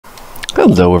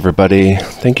Hello everybody,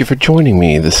 thank you for joining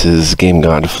me. This is Game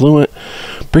God Fluent,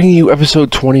 bringing you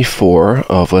episode 24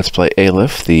 of Let's Play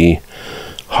Aleph, the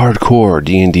hardcore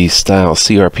D&D style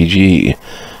CRPG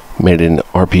made in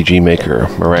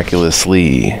RPGMaker,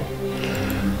 miraculously,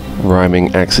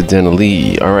 rhyming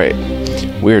accidentally. Alright,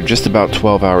 we're just about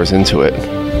 12 hours into it.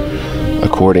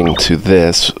 According to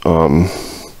this,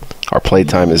 our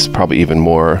playtime is probably even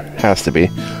more, has to be.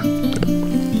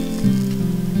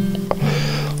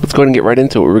 Let's go ahead and get right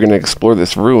into it. We're going to explore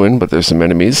this ruin, but there's some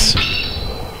enemies.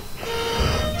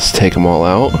 Let's take them all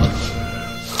out.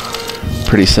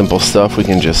 Pretty simple stuff. We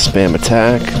can just spam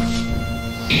attack.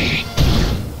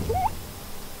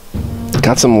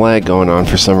 Got some lag going on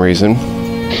for some reason.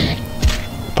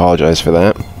 Apologize for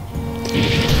that.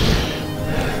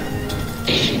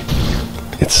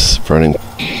 It's running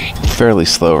fairly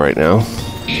slow right now.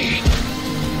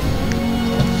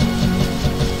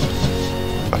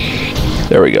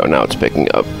 There we go, now it's picking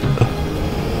up.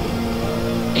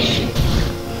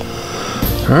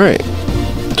 Alright.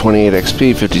 28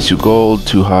 XP, 52 gold,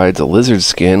 2 hides, a lizard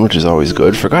skin, which is always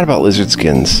good. Forgot about lizard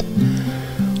skins.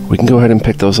 We can go ahead and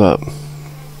pick those up.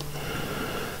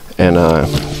 And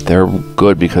they're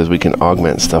good because we can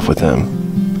augment stuff with them.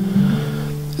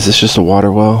 Is this just a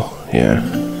water well? Yeah.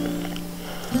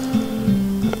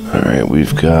 Alright,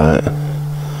 we've got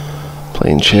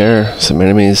plain chair, some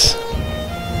enemies.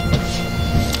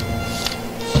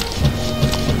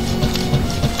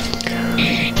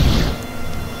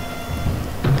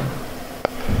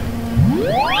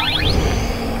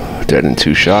 Dead in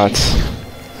 2 shots.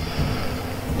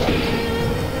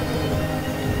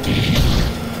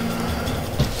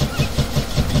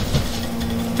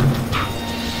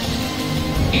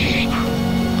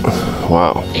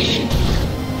 Wow.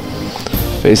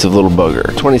 Face of little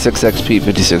bugger. 26 XP,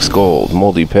 56 gold.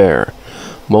 Moldy pear.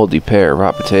 Moldy pear,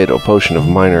 rot potato, potion of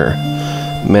minor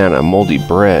mana, moldy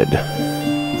bread.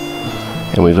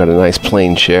 And we've got a nice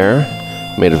plain chair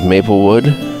made of maple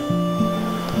wood.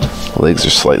 Legs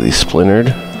are slightly splintered.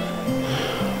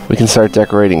 We can start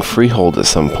decorating freehold at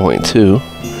some point too.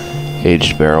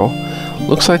 Aged barrel.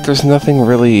 Looks like there's nothing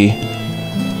really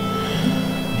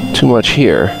too much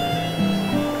here.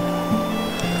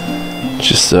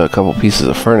 Just a couple pieces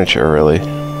of furniture, really.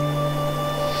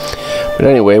 But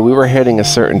anyway, we were heading a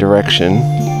certain direction.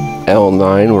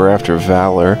 L9, we're after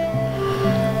Valor.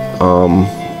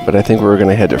 But I think we're going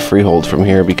to head to freehold from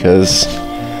here because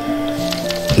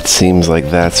it seems like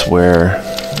that's where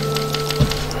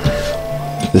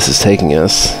this is taking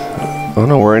us. Oh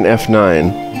no, we're in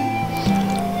F9.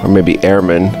 Or maybe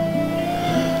Airman.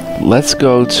 Let's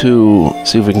go to...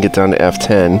 see if we can get down to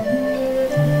F10.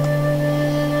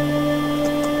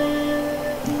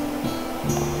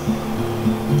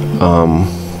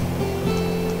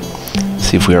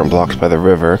 See if we aren't blocked by the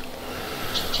river.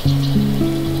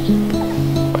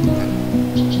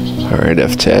 Alright,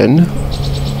 F10.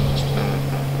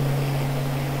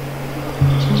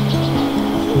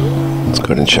 Let's go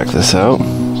ahead and check this out.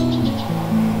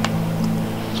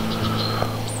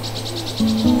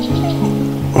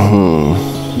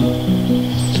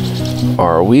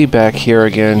 Are we back here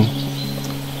again?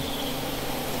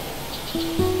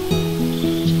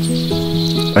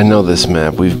 I know this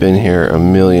map. We've been here a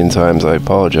million times. I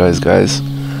apologize, guys.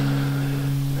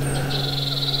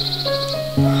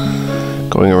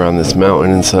 Going around this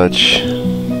mountain and such.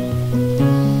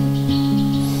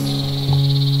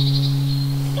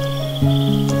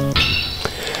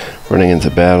 Running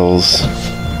into battles.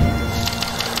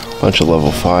 Bunch of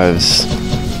level 5s.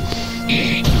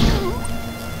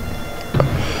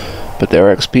 But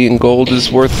their XP and gold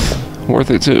is worth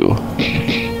it too.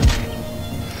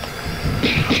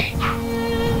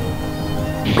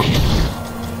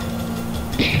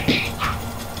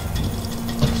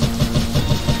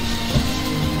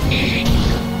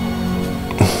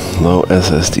 Low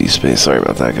SSD space. Sorry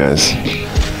about that, guys.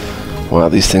 Wow,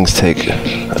 these things take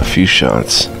a few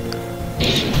shots. I'm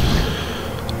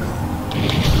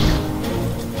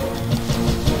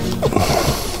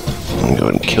gonna go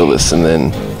ahead and kill this and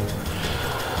then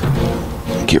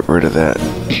get rid of that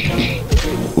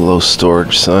low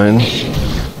storage sign.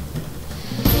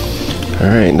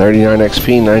 Alright, 99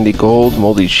 XP, 90 gold,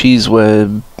 moldy cheese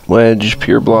wedge,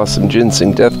 pure blossom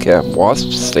ginseng, death cap,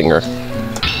 wasp stinger.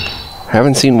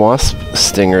 Haven't seen wasp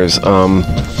stingers.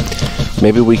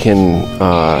 Maybe we can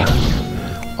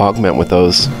augment with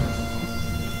those.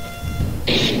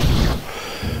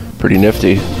 Pretty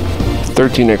nifty.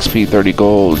 13 XP, 30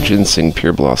 gold, ginseng,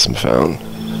 pure blossom found.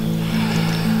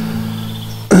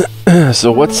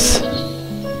 So what's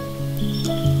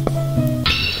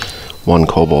 1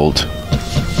 kobold?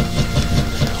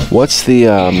 What's the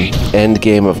end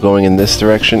game of going in this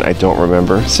direction? I don't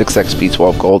remember. 6 XP,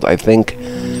 12 gold. I think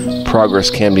progress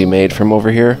can be made from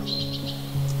over here.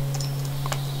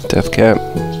 Death cap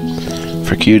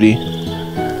for cutie.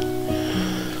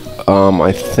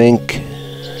 I think...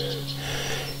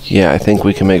 Yeah, I think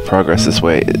we can make progress this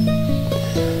way.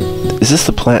 Is this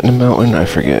the Platinum Mountain? I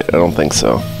forget. I don't think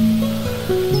so.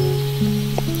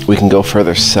 We can go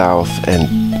further south and...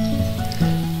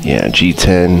 Yeah,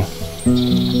 G10.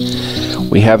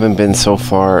 We haven't been so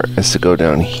far as to go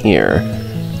down here.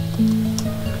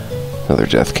 Another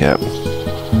death cap.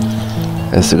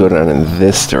 As to go down in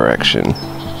this direction.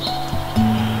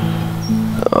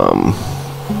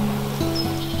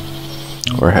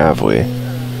 Or have we?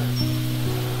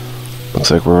 Looks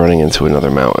like we're running into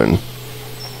another mountain.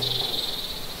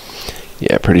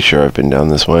 Yeah, pretty sure I've been down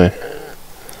this way.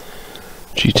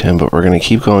 G10, but we're gonna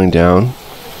keep going down.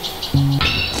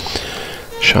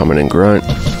 Shaman and Grunt.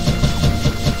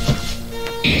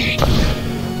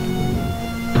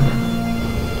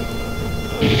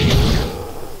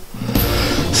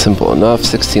 Simple enough.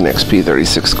 16 XP,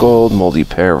 36 gold, moldy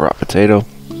pear, raw potato.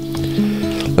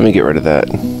 Let me get rid of that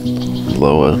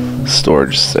low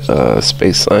storage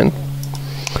space sign.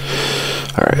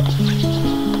 Alright.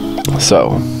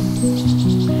 So.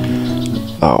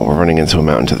 Oh, we're running into a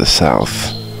mountain to the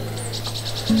south.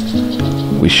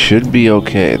 We should be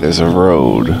okay. There's a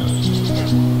road.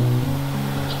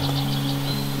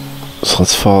 So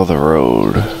let's follow the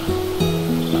road.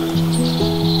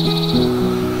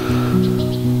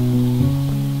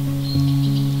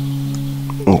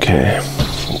 Okay.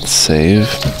 Let's save.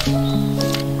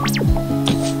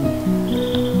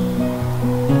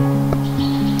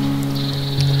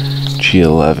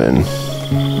 G11.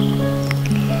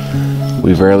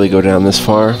 We rarely go down this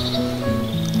far.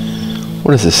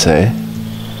 What does this say?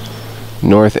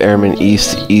 North Airman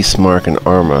East, Eastmark, and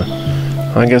Arma.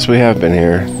 I guess we have been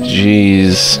here.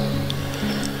 Jeez.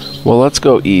 Well, let's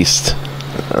go east.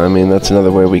 I mean, that's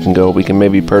another way we can go. We can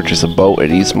maybe purchase a boat at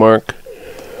Eastmark.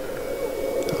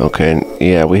 Okay,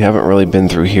 yeah, we haven't really been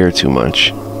through here too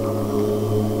much.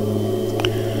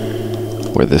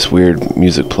 Where this weird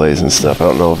music plays and stuff. I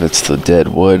don't know if it's the Dead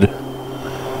Wood.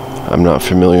 I'm not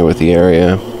familiar with the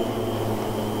area.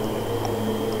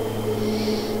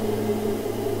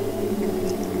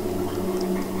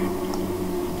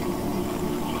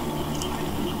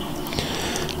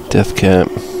 Death cap.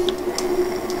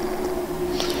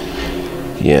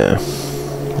 Yeah.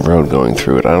 Road going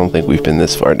through it. I don't think we've been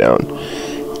this far down.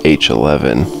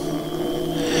 H11.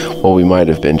 Well, we might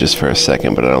have been just for a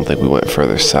second, but I don't think we went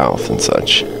further south and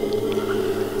such.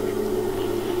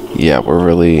 Yeah, we're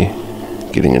really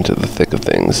getting into the thick of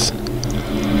things.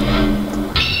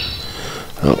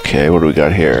 Okay, what do we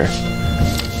got here?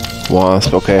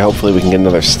 Wasp. Okay, hopefully we can get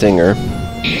another stinger.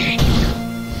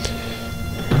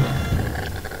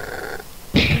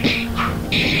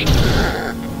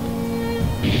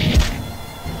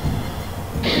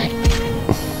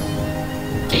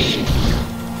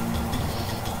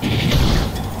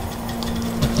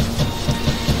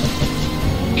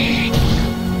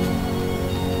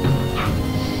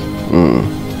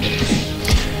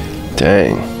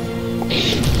 Dang.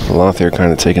 Lothair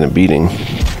kind of taking a beating.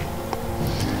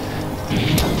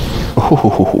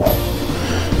 Ooh.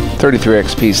 33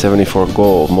 XP, 74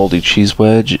 gold, moldy cheese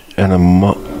wedge, and a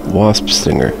wasp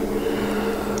stinger.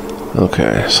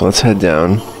 Okay, so let's head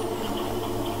down.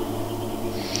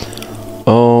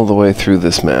 All the way through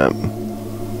this map.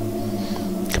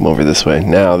 Come over this way.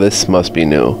 Now, this must be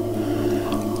new.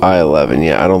 I-11,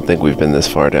 yeah, I don't think we've been this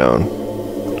far down.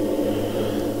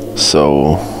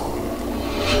 So...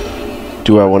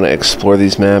 do I want to explore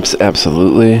these maps?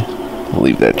 Absolutely. I'll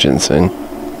leave that ginseng.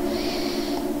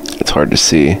 It's hard to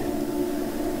see.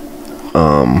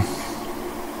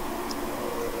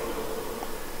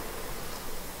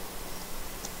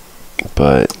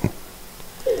 But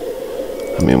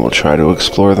I mean, we'll try to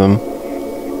explore them.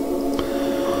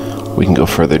 We can go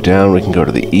further down. We can go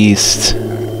to the east.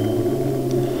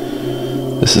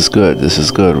 This is good. This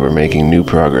is good. We're making new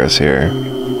progress here.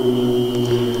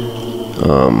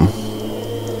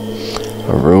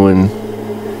 A ruin,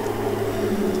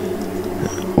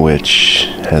 which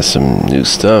has some new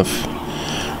stuff.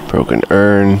 Broken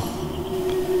urn.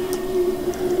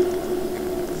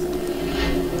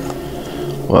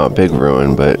 Wow, big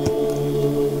ruin, but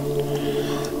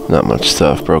not much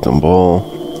stuff. Broken bowl.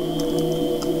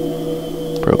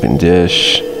 Broken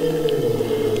dish.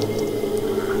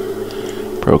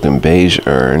 Broken beige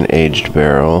urn. Aged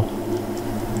barrel.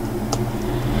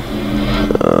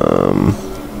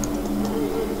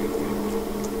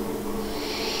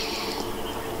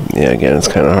 Yeah, again, it's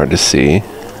kind of hard to see.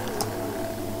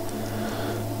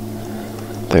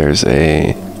 There's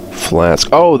a flask.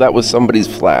 Oh, that was somebody's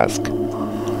flask.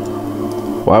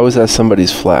 Why was that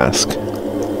somebody's flask?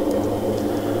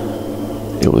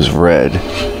 It was red.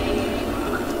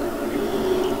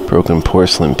 Broken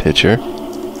porcelain pitcher.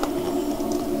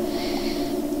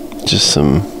 Just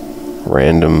some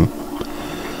random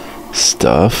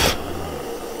stuff.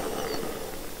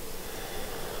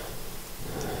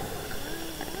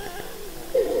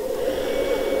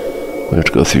 We have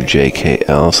to go through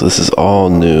JKL, so this is all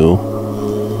new.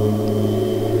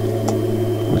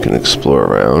 We can explore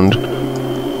around.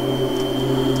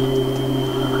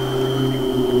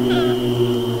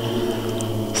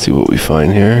 See what we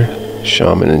find here.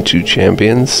 Shaman and 2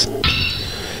 champions.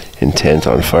 Intent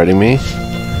on fighting me.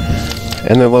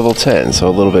 And they're level 10, so a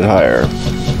little bit higher.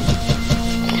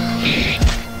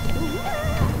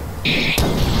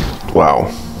 Wow.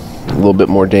 A little bit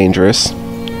more dangerous.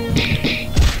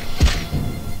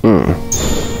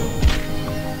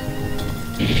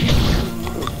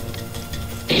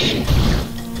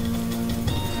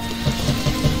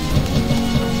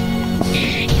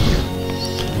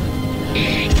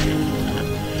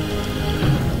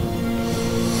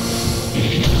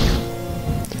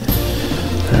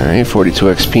 Alright, 42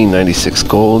 XP, 96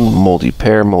 gold, moldy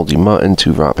pear, moldy mutton,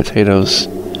 2 raw potatoes.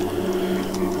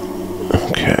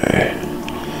 Okay.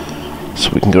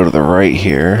 So we can go to the right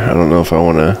here. I don't know if I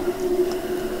want to...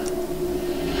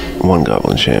 1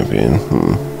 goblin champion.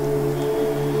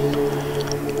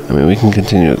 I mean, we can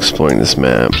continue exploring this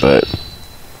map, but...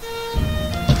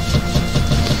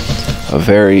 a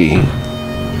very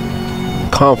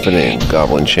confident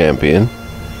goblin champion.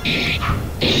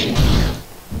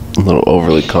 A little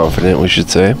overly confident, we should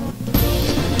say.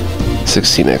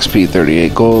 16 XP,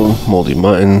 38 gold, moldy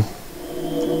mutton.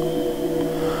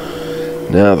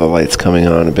 Now the light's coming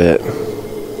on a bit.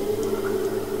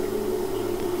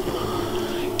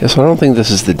 Yeah, so I don't think this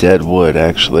is the dead wood,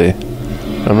 actually.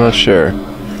 I'm not sure.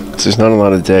 Because there's not a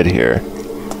lot of dead here.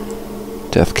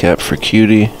 Death cap for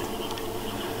cutie.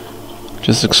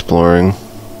 Just exploring.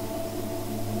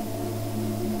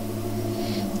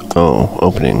 Oh,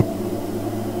 opening.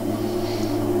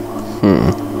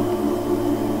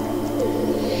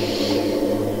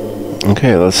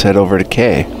 Okay, let's head over to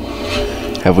K.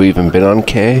 Have we even been on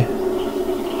K?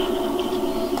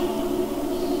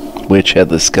 Witch,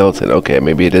 headless skeleton. Okay,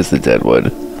 maybe it is the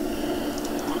Deadwood.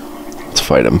 Let's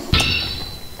fight him.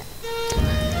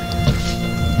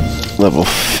 Level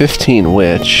 15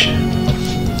 witch.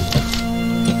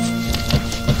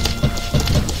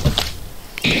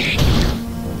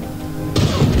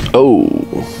 Oh.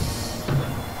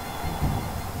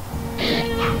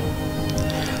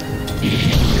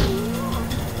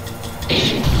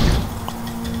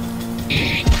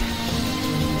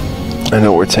 I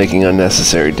know we're taking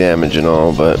unnecessary damage and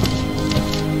all, but...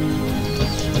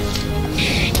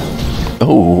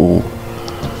 oh.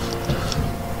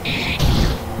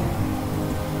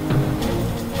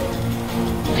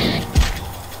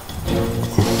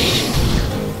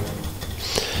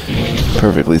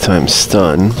 Perfectly timed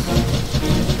stun.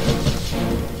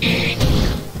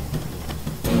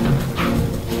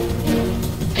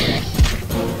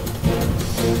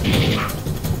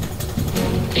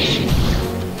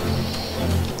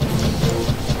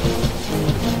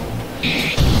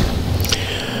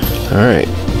 Alright,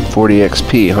 40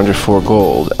 XP, 104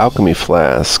 gold, alchemy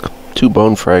flask, 2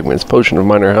 bone fragments, potion of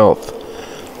minor health,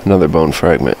 another bone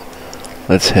fragment.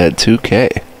 Let's head to K.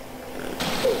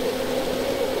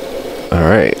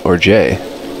 Alright, or J.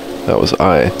 That was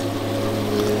I.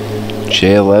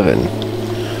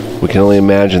 J11. We can only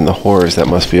imagine the horrors that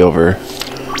must be over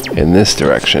in this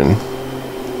direction.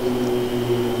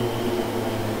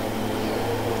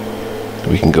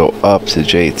 We can go up to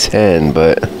J10,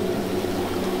 but...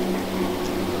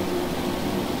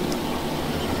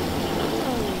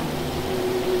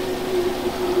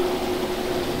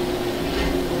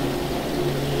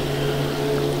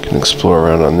 can explore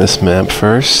around on this map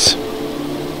first.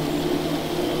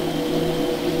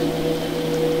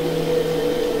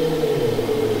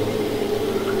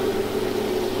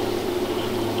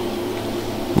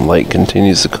 Light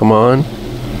continues to come on.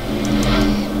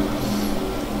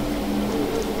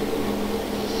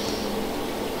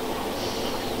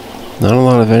 Not a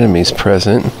lot of enemies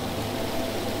present.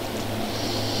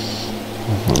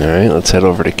 Alright, let's head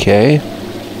over to K.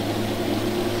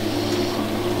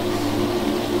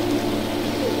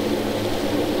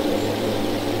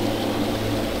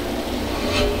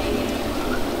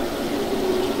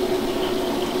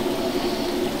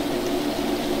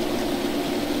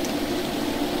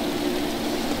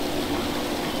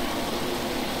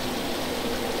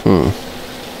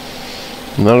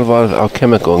 Not a lot of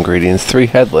alchemical ingredients. 3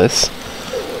 headless.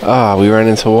 Ah, we ran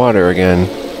into water again.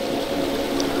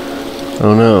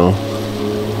 Oh no.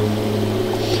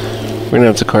 We're gonna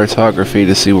have to cartography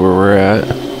to see where we're at.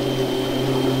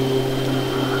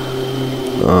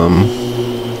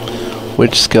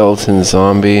 Which skeleton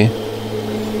zombie?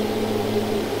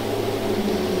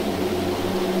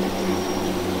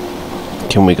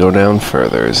 Can we go down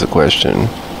further is the question.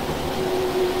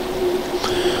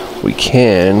 We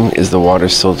can. Is the water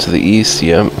still to the east?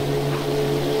 Yep.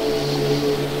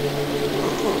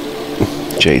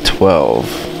 J12.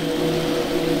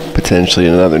 Potentially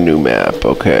another new map.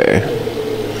 Okay.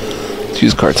 Let's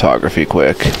use cartography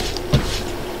quick.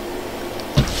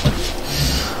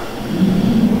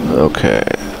 Okay.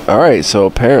 Alright, so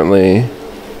apparently a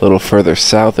little further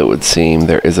south it would seem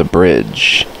there is a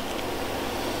bridge.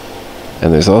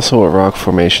 And there's also a rock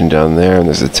formation down there, and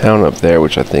there's a town up there,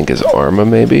 which I think is Arma,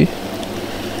 maybe?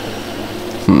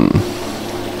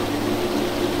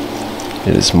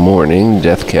 It is morning.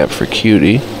 Death cap for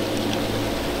cutie.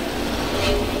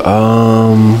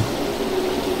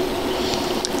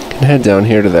 Can head down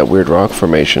here to that weird rock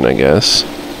formation, I guess.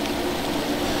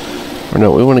 Or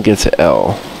no, we want to get to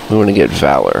L. We want to get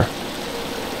Valor.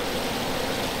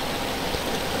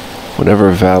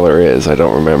 Whatever Valor is, I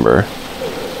don't remember.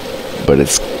 But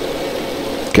it's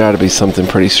got to be something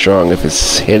pretty strong if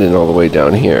it's hidden all the way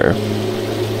down here.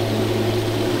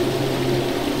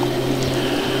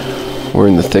 We're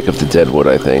in the thick of the deadwood,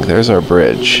 I think. There's our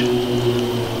bridge.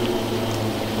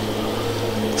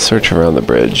 Search around the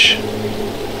bridge.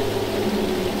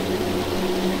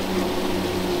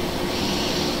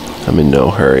 I'm in no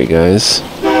hurry, guys.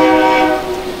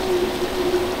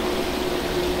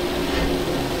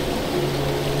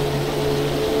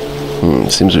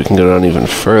 Seems we can go down even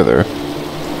further.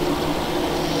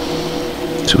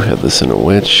 2 headless and a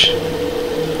witch.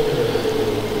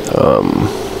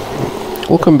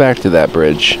 We'll come back to that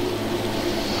bridge.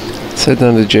 Let's head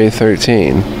down to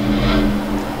J13.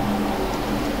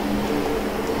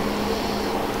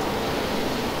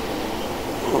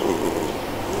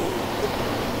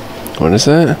 What is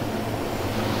that?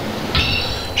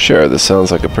 Sure, this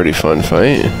sounds like a pretty fun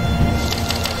fight.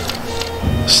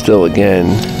 Still,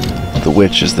 again, the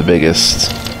witch is the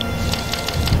biggest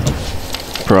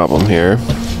problem here.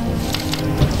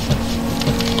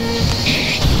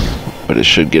 But it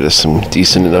should get us some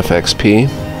decent enough XP.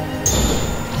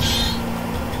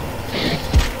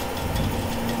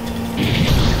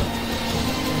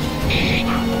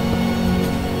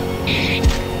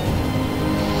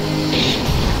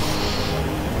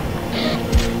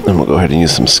 And we'll go ahead and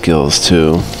use some skills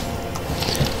too.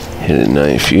 Hidden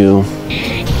knife you.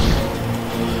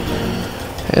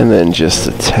 And then just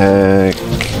attack,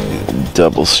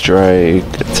 double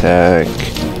strike, attack,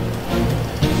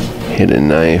 hidden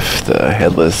knife, the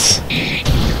headless,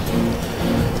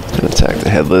 and attack the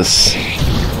headless.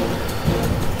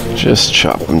 Just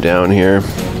chop them down here.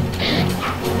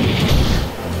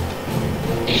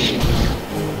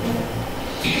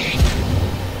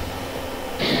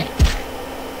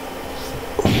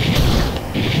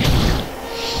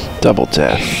 Double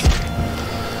death.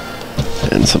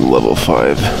 And some level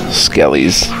 5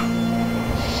 skellies.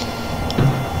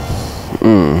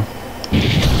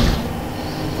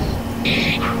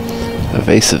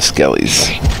 Evasive skellies.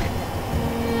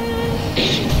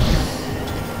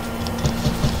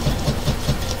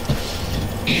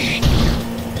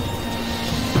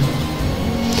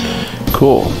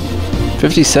 Cool.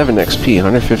 57 XP,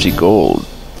 150 gold,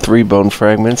 3 bone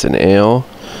fragments, an ale,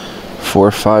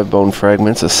 4 5 bone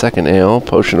fragments, a second ale,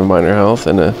 potion of minor health,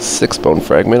 and a 6 bone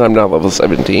fragment. I'm now level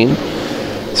 17.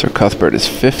 Sir Cuthbert is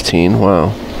 15.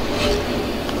 Wow.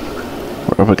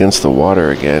 We're up against the water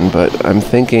again, but I'm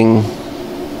thinking,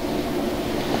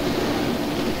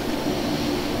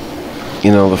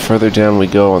 you know, the further down we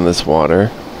go on this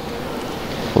water,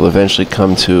 we'll eventually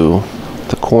come to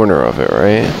the corner of it,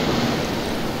 right?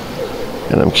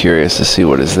 And I'm curious to see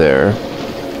what is there.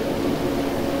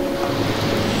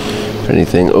 If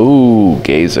anything, ooh,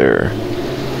 gazer.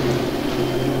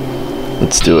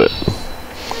 Let's do it.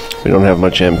 We don't have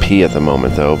much MP at the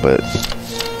moment though, but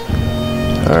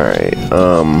alright,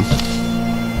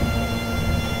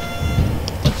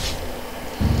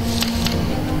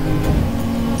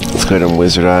 let's go ahead and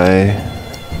Wizard Eye.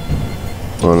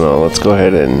 Oh no, let's go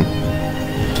ahead and,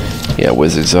 yeah,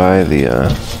 Wizard's Eye, the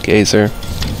gazer.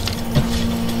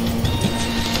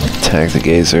 Attack the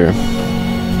gazer.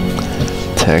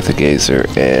 Attack the gazer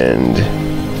and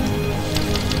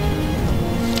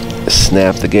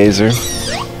snap the gazer.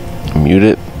 Mute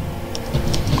it.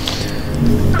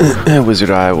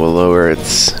 Wizard Eye will lower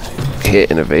its hit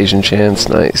and evasion chance.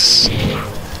 Nice.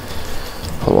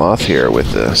 Aleph here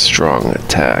with a strong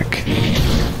attack.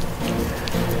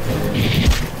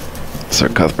 Sir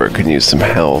Cuthbert can use some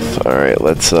health. Alright,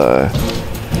 let's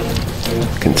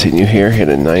continue here. Hit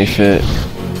and knife it.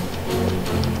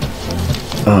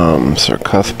 Sir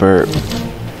Cuthbert.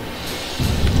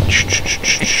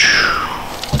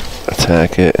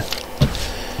 Attack it.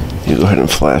 You go ahead and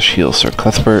flash heal Sir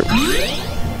Cuthbert.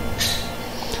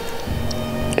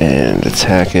 And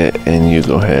attack it, and you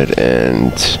go ahead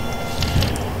and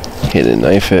hit and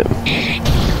knife it.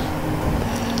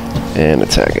 And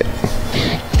attack it.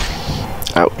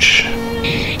 Ouch.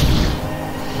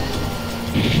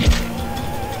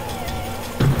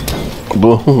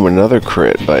 Boom, another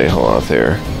crit by Aleph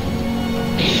there.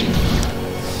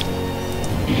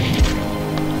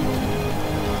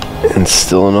 And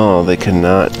still in all, they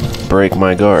cannot break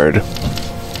my guard.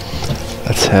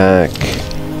 Attack.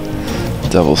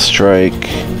 Double strike.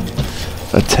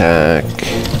 Attack.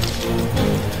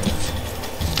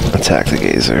 Attack the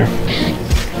Gazer.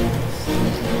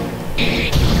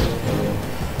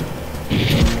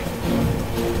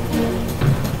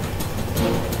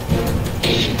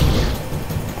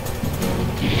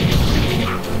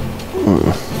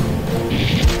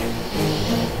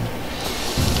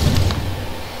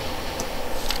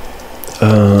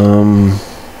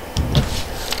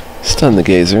 Stun the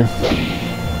Gazer.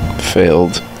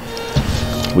 Failed.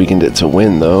 Weakened it to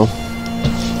win, though.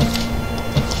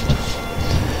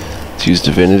 Let's use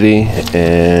Divinity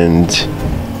and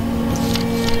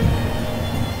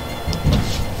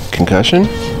Concussion.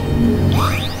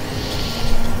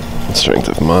 Strength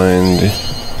of Mind.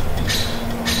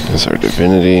 There's our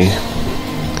Divinity.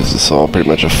 Gives us all pretty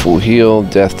much a full heal.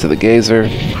 Death to the Gazer.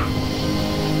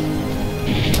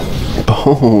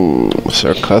 Boom!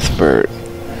 Sir Cuthbert.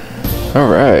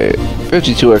 Alright.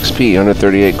 52 XP,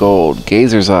 138 gold.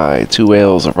 Gazer's Eye, 2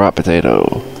 ales, a rot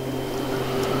potato.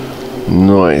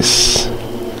 Nice.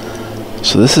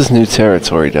 So this is new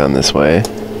territory down this way.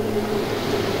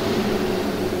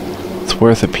 It's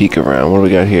worth a peek around. What do we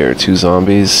got here? 2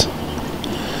 zombies.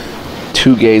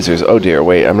 2 Gazers. Oh dear,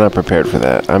 wait, I'm not prepared for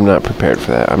that. I'm not prepared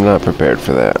for that. I'm not prepared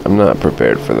for that. I'm not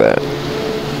prepared for that.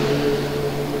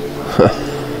 Huh.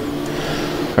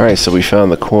 Alright, so we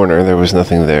found the corner. There was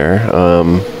nothing there.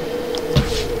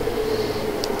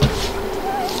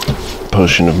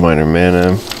 Potion of Minor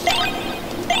Mana.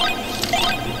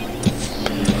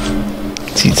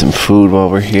 Let's eat some food while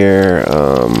we're here.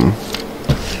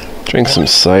 Drink some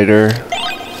cider.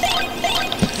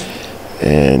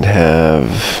 And have...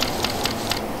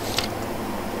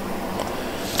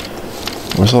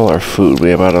 Where's all our food? We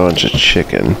have a bunch of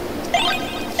chicken.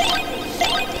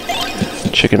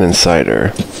 Chicken and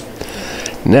cider.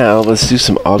 Now, let's do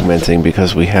some augmenting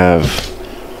because we have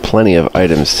plenty of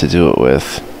items to do it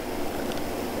with.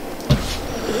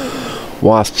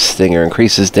 Wasp Stinger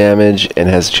increases damage and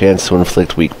has a chance to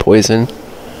inflict weak poison.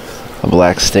 A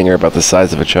black stinger about the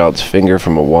size of a child's finger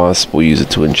from a wasp will use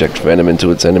it to inject venom into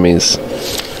its enemies.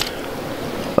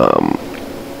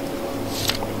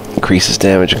 Increases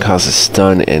damage and causes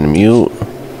stun and mute.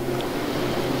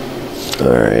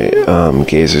 Alright,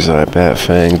 Gazer's Eye, Bat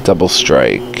Fang, Double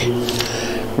Strike.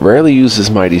 Rarely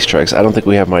uses Mighty Strikes. I don't think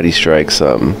we have Mighty Strikes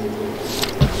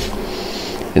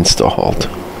installed.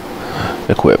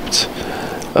 Equipped.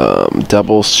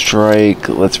 Double Strike,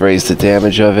 let's raise the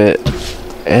damage of it.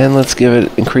 And let's give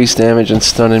it increased damage and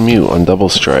stun and mute on Double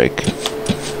Strike.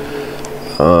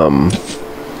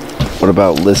 What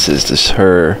about Lys's? Does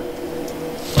her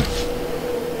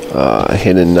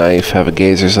Hidden Knife have a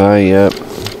Gazer's Eye? Yep.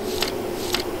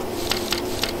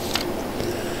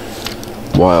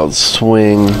 Wild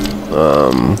Swing.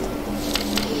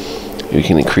 You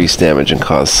can increase damage and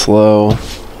cause slow.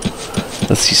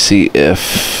 Let's see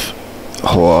if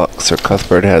Sir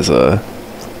Cuthbert has a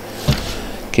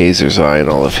Gazer's Eye in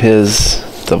all of his.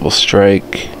 Double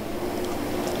Strike.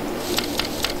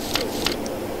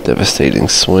 Devastating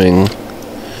Swing.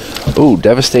 Ooh,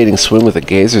 Devastating Swing with a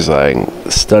Gazer's Eye.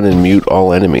 Stun and mute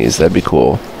all enemies. That'd be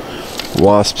cool.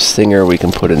 Wasp Stinger we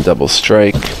can put in Double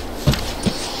Strike.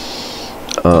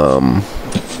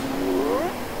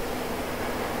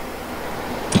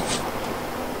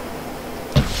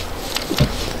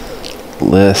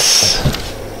 Lys.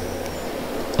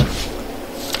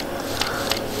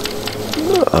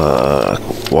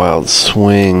 Wild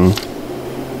Swing.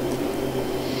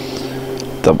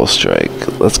 Double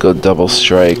Strike. Let's go Double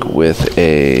Strike with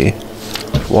a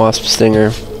Wasp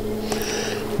Stinger.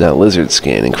 Now Lizard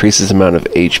Scan. Increases amount of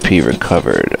HP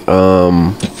recovered.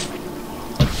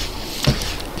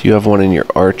 Do you have one in your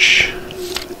Arch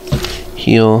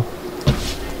heal?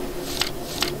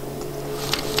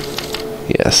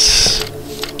 Yes.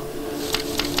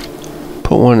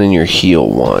 Put one in your heal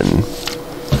one.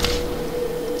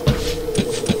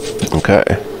 Okay.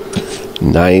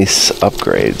 Nice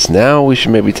upgrades. Now we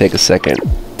should maybe take a second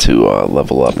to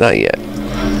level up. Not yet.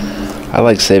 I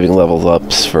like saving level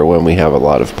ups for when we have a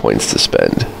lot of points to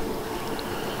spend.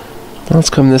 Let's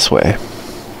come this way.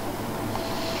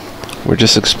 We're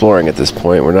just exploring at this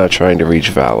point. We're not trying to reach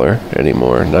Valor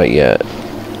anymore. Not yet.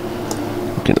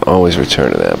 We can always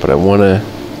return to that, but I want to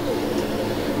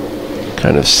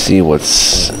kind of see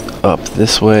what's up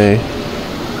this way.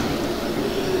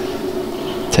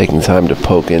 Taking time to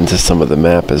poke into some of the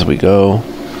map as we go.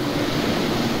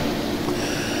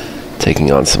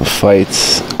 Taking on some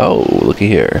fights. Oh, looky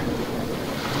here.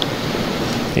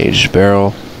 Aged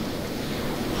barrel.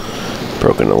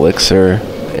 Broken elixir.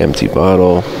 Empty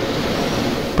bottle.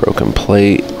 Broken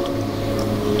plate.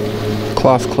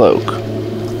 Cloth cloak.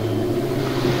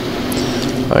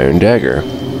 Iron dagger.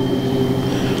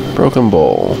 Broken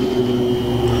bowl.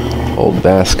 Old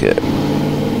basket.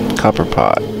 Copper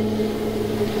pot.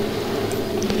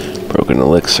 Broken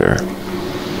elixir.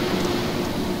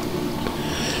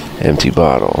 Empty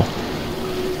bottle.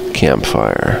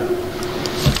 Campfire.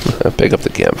 Pick up the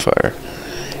campfire.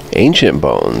 Ancient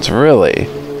bones, really?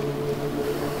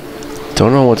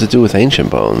 Don't know what to do with ancient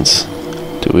bones.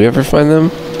 Do we ever find them?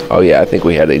 Oh yeah, I think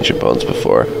we had ancient bones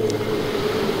before.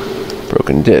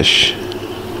 Broken dish.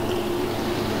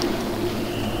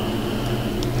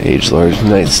 Aged large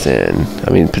nightstand.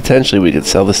 I mean, potentially we could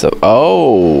sell this stuff.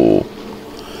 Oh!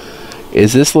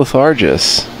 Is this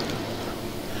Lethargus?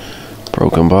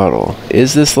 Broken bottle.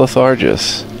 Is this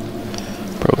Lethargus?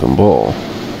 Broken bowl.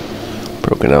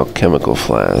 Broken alchemical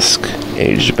flask.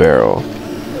 Aged barrel.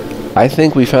 I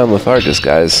think we found Lethargus,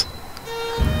 guys.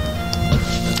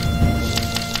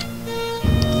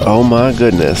 Oh my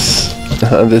goodness.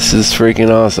 This is freaking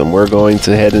awesome. We're going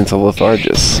to head into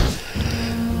Lethargus.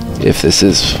 If this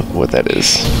is what that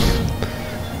is.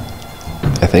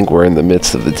 I think we're in the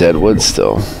midst of the dead woods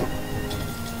still.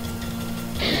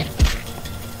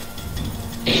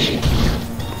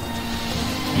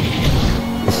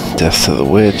 Death to the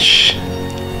Witch.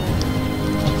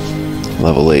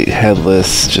 Level 8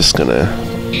 Headless. Just gonna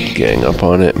gang up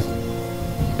on it.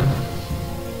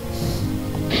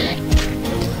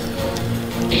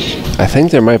 I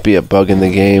think there might be a bug in the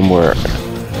game where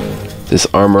this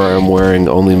armor I'm wearing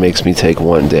only makes me take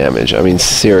 1 damage. I mean,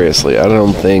 seriously, I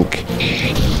don't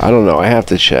know. I have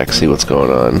to check, see what's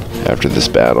going on after this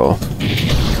battle.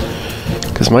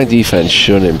 Because my defense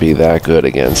shouldn't be that good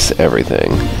against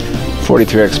everything.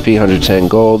 43 XP, 110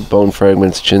 gold, bone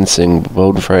fragments, ginseng,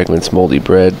 bone fragments, moldy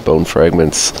bread, bone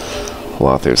fragments,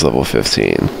 Lothir's level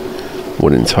 15.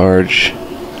 Wooden targe.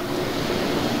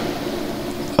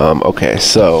 Okay,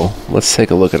 so let's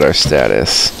take a look at our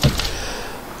status.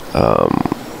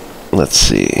 Let's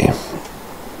see.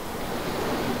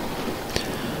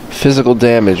 Physical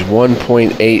damage,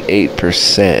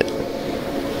 1.88%.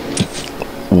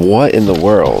 What in the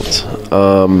world?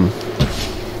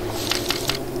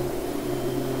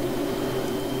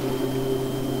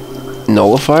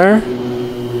 Nullifier?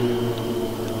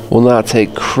 Will not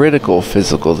take critical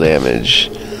physical damage.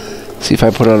 See if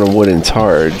I put on a wooden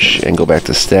targe and go back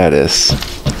to status.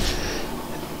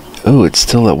 Ooh, it's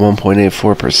still at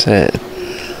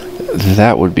 1.84%.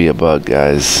 That would be a bug,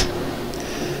 guys.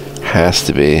 Has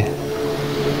to be.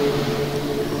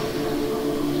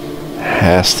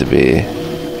 Has to be.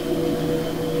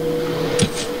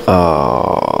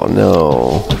 Oh,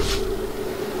 no.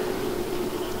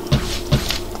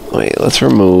 Wait, let's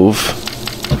remove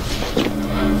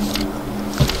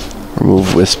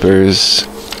whispers.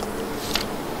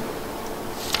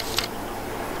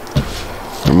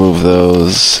 Remove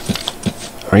those.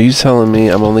 Are you telling me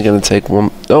I'm only going to take 1?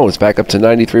 No, it's back up to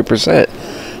 93%.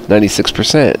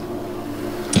 96%.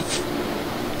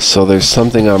 So there's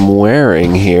something I'm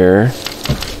wearing here.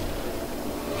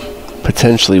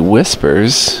 Potentially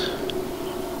whispers.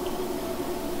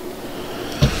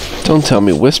 Don't tell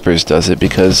me whispers does it,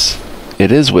 because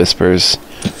it is whispers.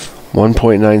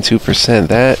 1.92%.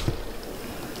 That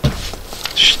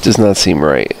does not seem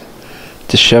right.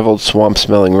 Disheveled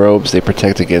swamp-smelling robes. They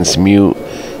protect against mute.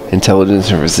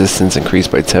 Intelligence and resistance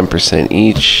increased by 10%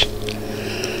 each.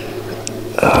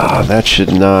 That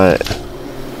should not...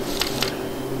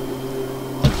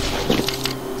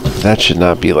 That should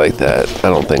not be like that. I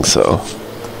don't think so.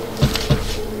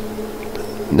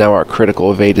 Now our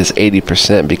critical evade is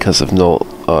 80% because of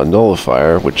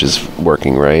nullifier, which is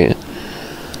working right.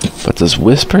 But does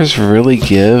whispers really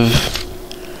give...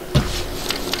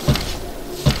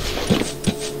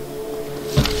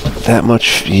 that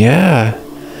much? Yeah.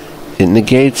 It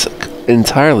negates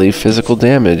entirely physical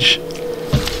damage.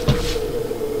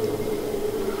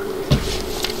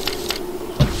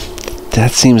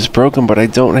 That seems broken, but I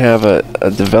don't have a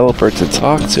developer to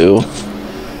talk to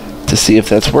see if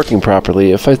that's working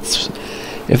properly. If that's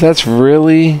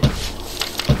really...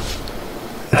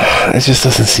 It just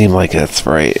doesn't seem like that's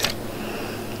right.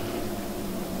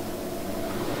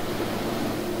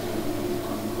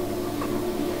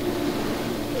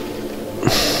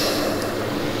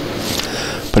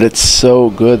 But it's so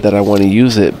good that I want to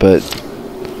use it, but...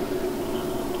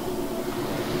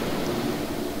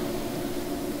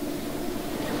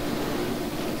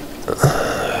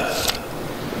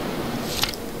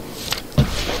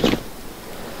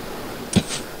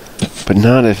 But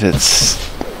not if it's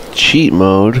cheat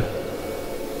mode.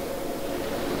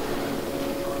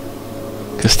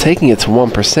 Because taking it to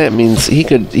 1% means he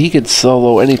could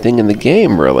solo anything in the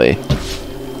game, really.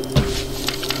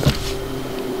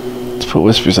 Let's put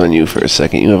whispers on you for a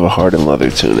second. You have a hardened leather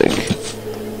tunic.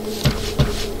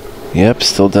 Yep,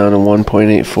 still down to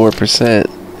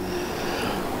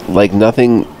 1.84%. Like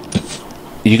nothing.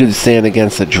 You could stand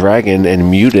against a dragon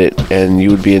and mute it, and you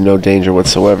would be in no danger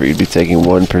whatsoever. You'd be taking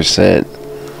 1%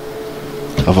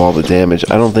 of all the damage.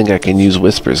 I don't think I can use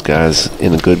whispers, guys,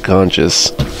 in a good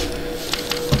conscience.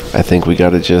 I think we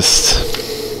gotta just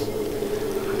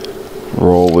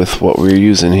roll with what we're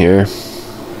using here.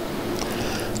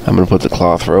 I'm gonna put the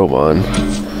cloth robe on,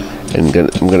 and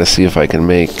I'm gonna see if I can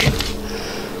make...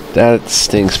 That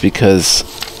stinks because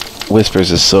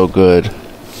whispers is so good.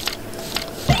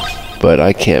 But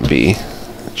I can't be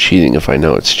cheating if I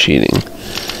know it's cheating.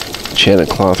 Enchanted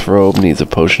cloth robe needs a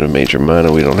potion of major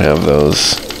mana. We don't have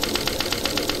those.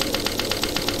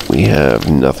 We have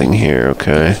nothing here,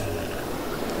 okay.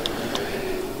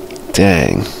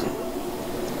 Dang.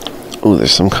 Oh,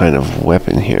 there's some kind of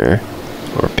weapon here.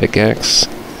 Or pickaxe.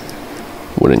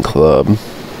 Wooden club.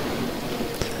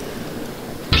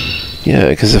 Yeah,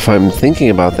 because if I'm thinking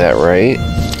about that right...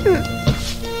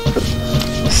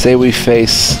 Say we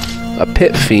face a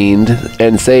pit fiend,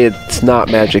 and say it's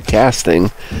not magic casting,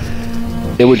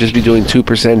 it would just be doing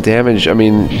 2% damage. I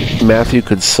mean, Matthew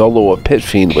could solo a pit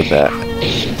fiend with that.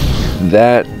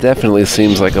 That definitely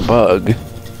seems like a bug.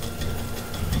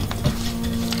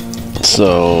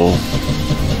 So,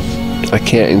 I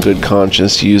can't in good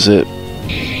conscience use it.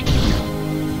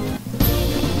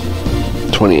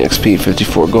 20 XP,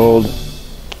 54 gold,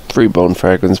 3 bone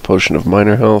fragments, potion of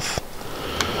minor health,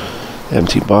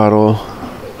 empty bottle,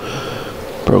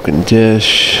 broken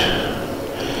dish,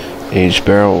 aged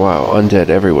barrel. Wow, undead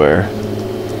everywhere.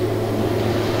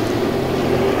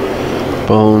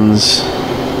 Bones,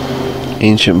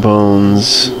 ancient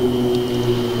bones.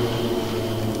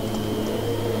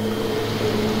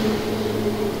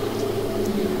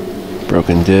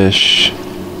 Broken dish,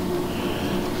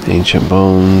 ancient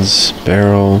bones,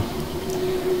 barrel,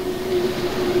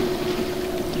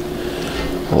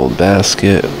 old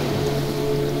basket,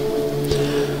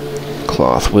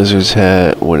 cloth wizard's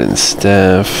hat, wooden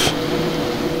staff,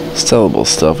 sellable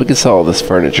stuff. We could sell all this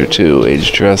furniture too.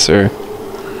 Aged dresser,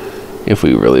 if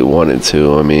we really wanted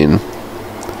to. I mean,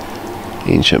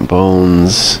 ancient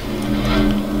bones,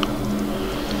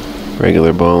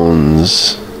 regular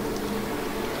bones.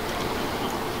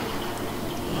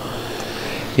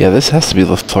 Yeah, this has to be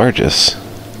LETHARGUS.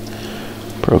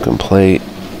 Broken plate.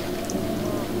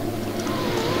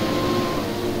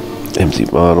 Empty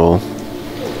bottle.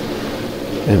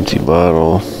 Empty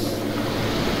bottle.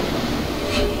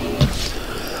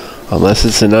 Unless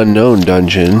it's an unknown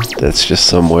dungeon that's just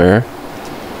somewhere.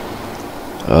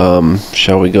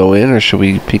 Shall we go in, or should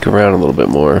we peek around a little bit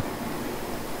more?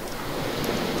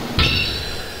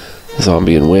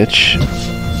 Zombie and witch.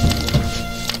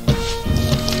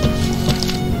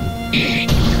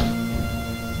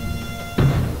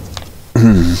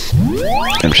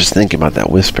 I'm just thinking about that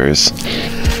whispers.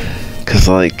 Cause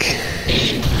like...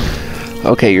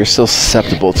 Okay, you're still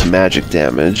susceptible to magic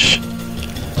damage.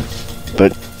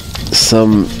 But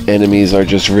some enemies are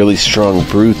just really strong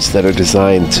brutes that are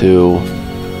designed to...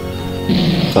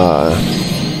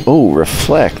 oh,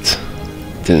 reflect.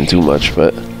 Didn't do much,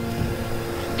 but...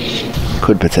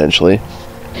 Could potentially.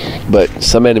 But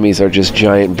some enemies are just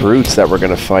giant brutes that we're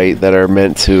gonna fight that are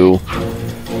meant to...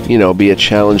 you know, be a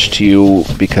challenge to you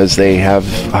because they have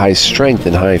high strength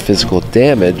and high physical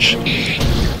damage.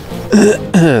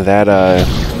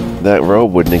 That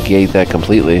robe would negate that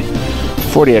completely.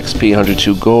 40 XP,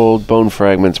 102 gold, bone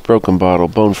fragments, broken bottle,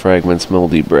 bone fragments,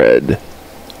 moldy bread.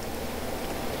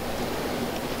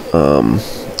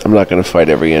 I'm not gonna fight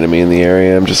every enemy in the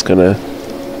area. I'm just gonna...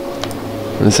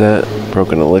 What is that?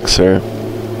 Broken elixir.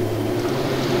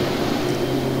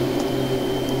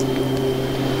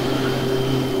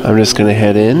 I'm just gonna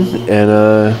head in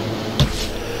and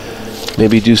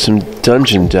maybe do some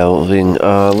dungeon delving.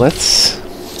 Let's...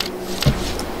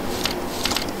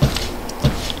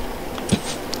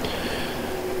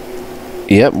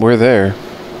 Yep, we're there.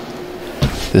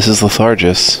 This is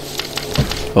Lethargus.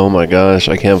 Oh my gosh,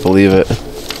 I can't believe it.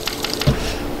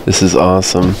 This is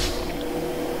awesome.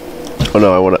 Oh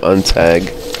no, I want to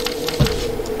untag.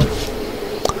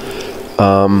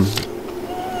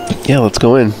 Yeah, let's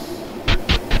go in.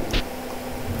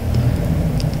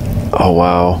 Oh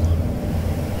wow.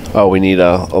 Oh, we need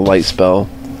a light spell.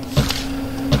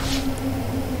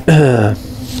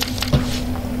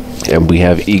 And we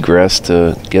have egress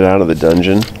to get out of the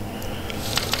dungeon.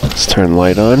 Let's turn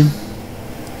light on.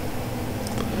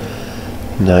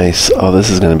 Nice. Oh, this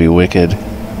is going to be wicked.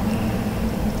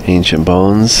 Ancient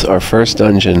Bones. Our first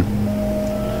dungeon.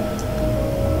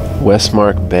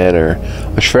 Westmark Banner.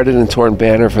 A shredded and torn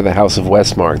banner for the House of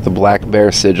Westmark. The black bear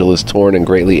sigil is torn and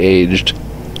greatly aged.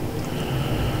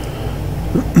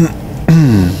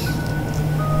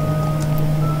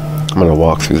 I'm going to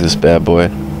walk through this bad boy.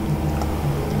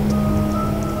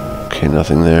 Okay,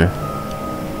 nothing there.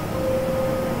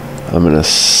 I'm gonna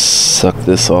suck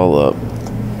this all up.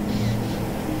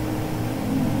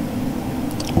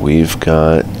 We've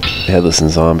got Headless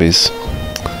and Zombies.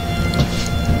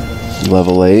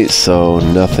 Level 8, so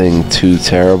nothing too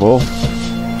terrible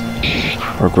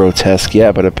or grotesque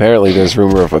yet, but apparently there's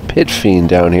rumor of a pit fiend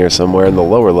down here somewhere in the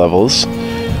lower levels.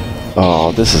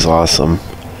 Oh, this is awesome.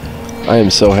 I am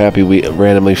so happy we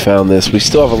randomly found this. We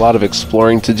still have a lot of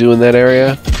exploring to do in that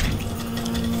area.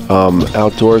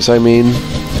 Outdoors, I mean,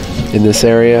 in this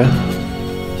area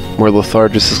where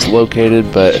Lethargus is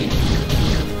located, but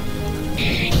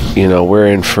you know, we're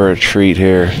in for a treat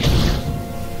here.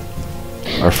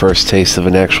 Our first taste of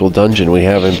an actual dungeon. We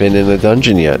haven't been in a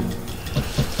dungeon yet.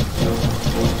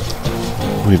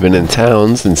 We've been in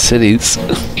towns and cities.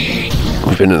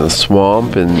 We've been in a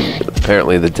swamp and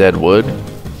apparently the dead wood.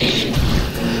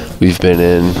 We've been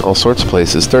in all sorts of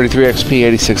places. 33 XP,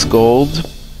 86 gold.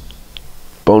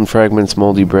 Bone fragments,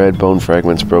 moldy bread, bone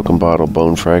fragments, broken bottle,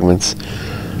 bone fragments.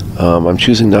 I'm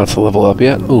choosing not to level up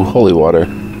yet. Ooh, holy water.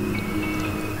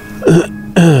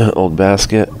 Old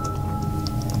basket.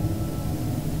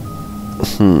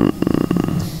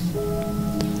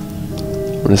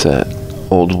 What is that?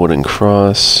 Old wooden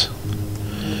cross.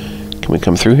 Can we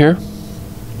come through here?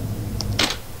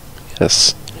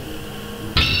 Yes.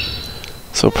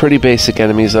 So pretty basic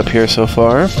enemies up here so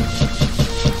far.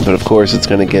 But of course it's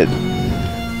going to get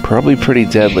probably pretty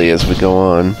deadly as we go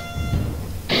on.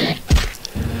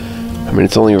 I mean,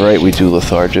 it's only right we do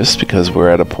Lethargus because we're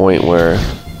at a point where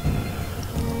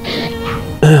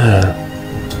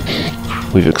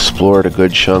we've explored a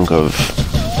good chunk of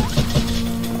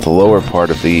the lower part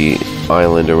of the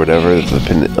island or whatever,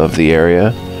 of the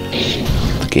area,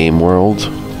 the game world.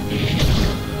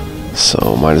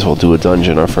 So might as well do a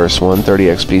dungeon, our first one. 30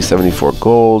 XP, 74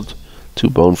 gold, 2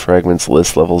 bone fragments,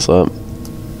 list levels up.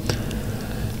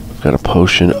 Got a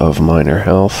potion of minor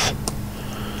health.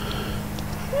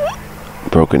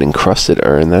 Broken encrusted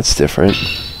urn, that's different.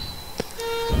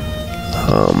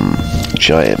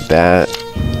 Giant bat.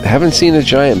 Haven't seen a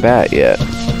giant bat yet.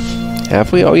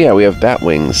 Have we? Oh yeah, we have bat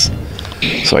wings.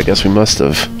 So I guess we must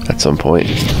have at some point.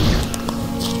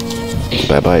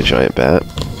 Bye bye, giant bat.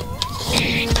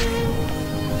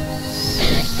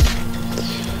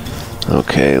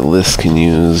 Okay, Liz can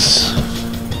use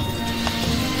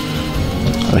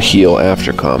a heal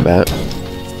after combat.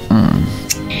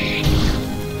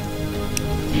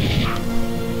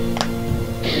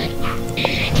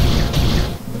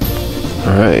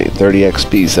 Alright, 30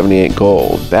 XP, 78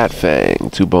 gold, Bat Fang,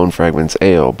 2 bone fragments,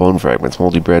 ale, bone fragments,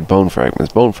 moldy bread, bone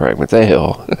fragments,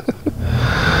 ale.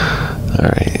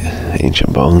 Alright,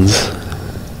 ancient bones.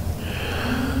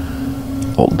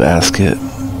 Old basket.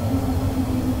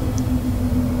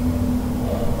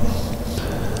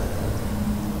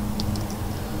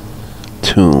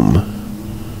 Tomb.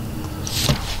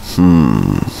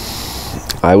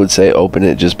 I would say open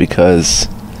it just because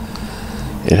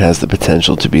it has the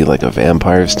potential to be like a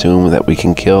vampire's tomb that we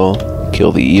can kill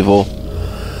the evil.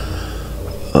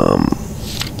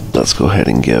 Let's go ahead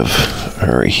and give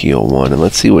her a heal 1, and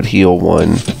let's see what heal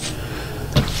 1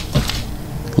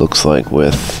 looks like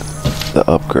with the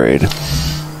upgrade.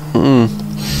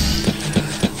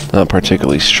 Not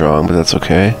particularly strong, but that's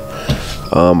okay.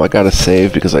 I gotta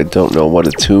save because I don't know what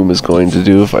a tomb is going to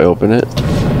do if I open it.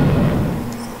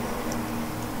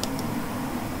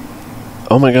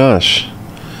 Oh my gosh.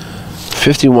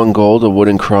 51 gold, a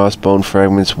wooden cross, bone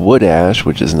fragments, wood ash,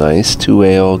 which is nice, 2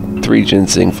 ale, 3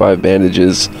 ginseng, 5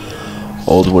 bandages,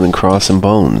 old wooden cross, and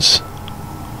bones.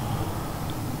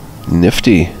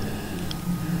 Nifty.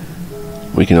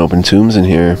 We can open tombs in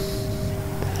here.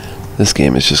 This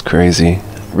game is just crazy.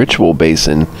 Ritual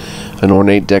basin. An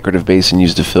ornate decorative basin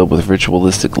used to fill with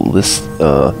ritualistic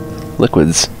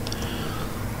liquids.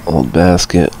 Old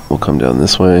basket. We'll come down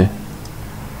this way.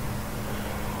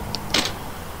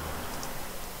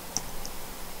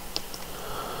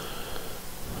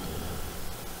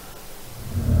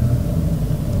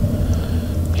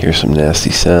 Hear some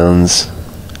nasty sounds.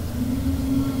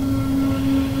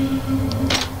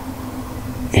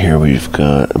 Here we've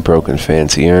got a broken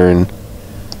fancy urn.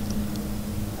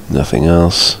 Nothing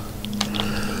else.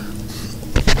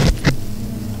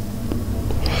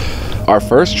 Our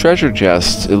first treasure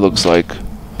chest, it looks like.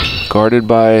 Guarded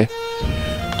by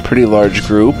a pretty large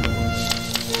group.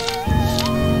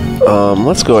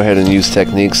 Let's go ahead and use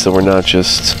techniques so we're not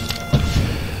just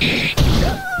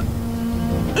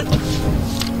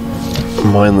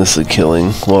mindlessly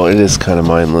killing. Well, it is kind of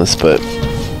mindless, but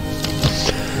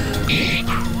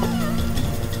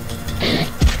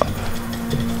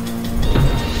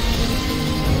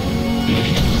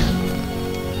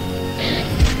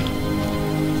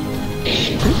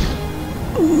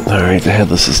alright, the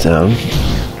headless is down.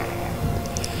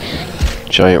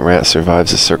 Giant rat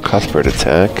survives a Sir Cuthbert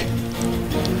attack.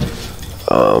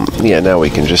 Yeah, now we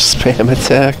can just spam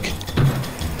attack.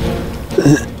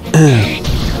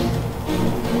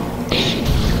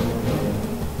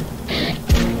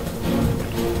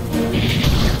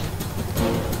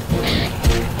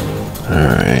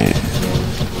 Alright.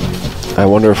 I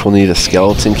wonder if we'll need a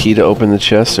skeleton key to open the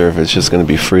chest, or if it's just going to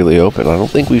be freely open. I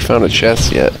don't think we found a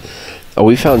chest yet. Oh,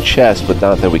 we found chests, but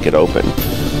not that we could open.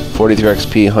 43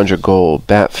 XP, 100 gold,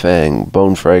 bat fang,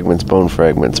 bone fragments,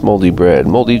 moldy bread,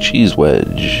 moldy cheese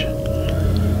wedge,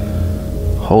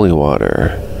 holy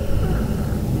water,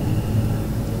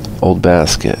 old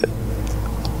basket,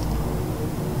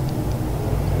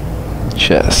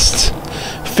 chest,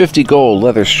 50 gold,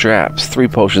 leather straps, 3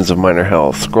 potions of minor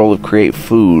health, scroll of create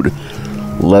food,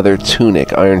 leather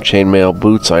tunic, iron chainmail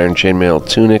boots, iron chainmail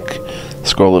tunic,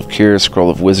 scroll of cure, scroll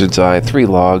of wizard's eye, 3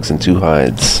 logs, and 2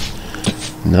 hides.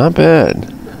 Not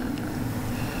bad.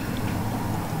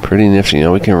 Pretty nifty.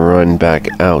 Now we can run back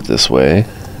out this way.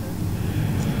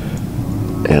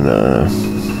 And,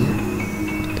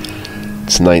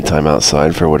 it's nighttime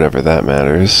outside for whatever that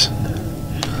matters.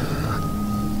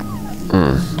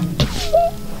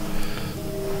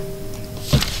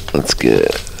 Let's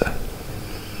get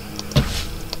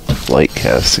light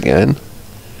cast again.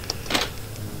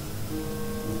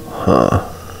 Huh.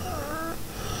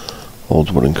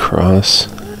 Old wooden cross.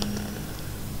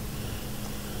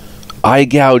 Eye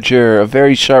gouger, a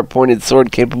very sharp pointed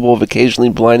sword capable of occasionally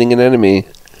blinding an enemy.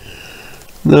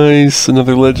 Nice,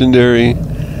 another legendary.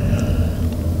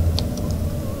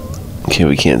 Okay,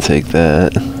 we can't take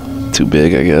that. Too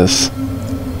big, I guess.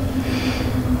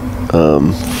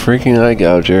 Freaking eye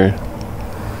gouger.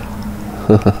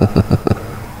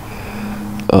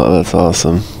 Oh, that's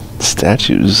awesome.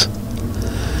 Statues.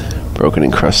 Broken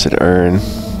encrusted urn.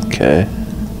 Okay.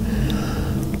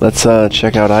 Let's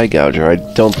check out eye gouger. I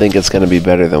don't think it's going to be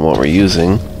better than what we're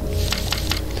using.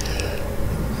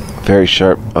 Very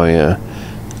sharp. Oh yeah.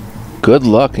 Good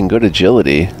luck and good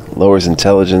agility. Lowers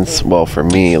intelligence. Well, for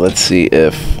me, let's see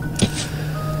if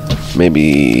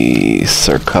maybe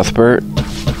Sir Cuthbert.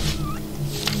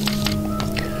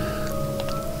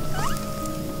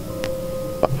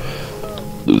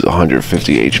 Lose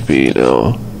 150 HP.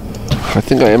 No. I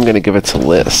think I am going to give it to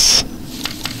Liz.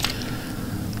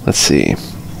 Let's see.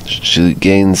 She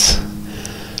gains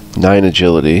 9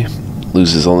 agility,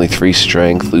 loses only 3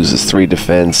 strength, loses 3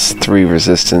 defense, 3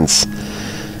 resistance,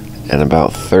 and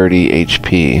about 30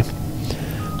 HP.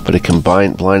 But it can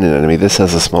blind an enemy. This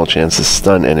has a small chance to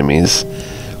stun enemies.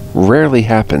 Rarely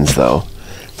happens, though.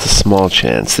 It's a small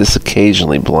chance. This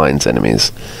occasionally blinds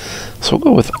enemies. So we'll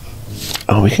go with...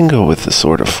 Oh, we can go with the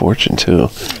Sword of Fortune, too.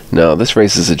 No, this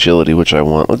raises agility, which I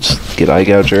want. Let's get eye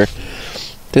gouger.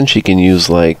 Then she can use,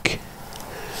 like...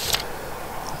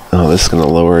 Oh, this is going to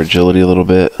lower agility a little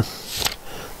bit.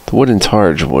 The wooden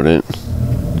targe wouldn't.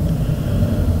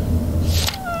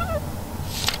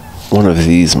 One of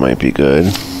these might be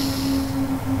good.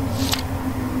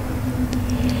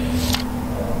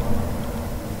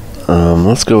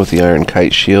 Let's go with the iron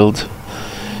kite shield.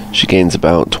 She gains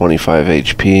about 25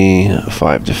 HP,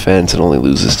 5 defense, and only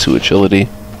loses 2 agility.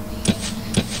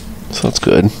 So that's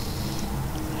good.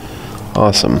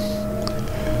 Awesome.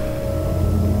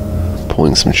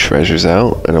 Pulling some treasures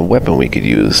out, and a weapon we could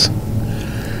use.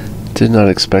 Did not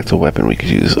expect a weapon we could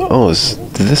use. Oh,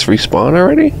 did this respawn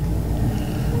already?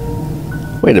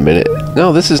 Wait a minute.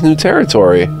 No, this is new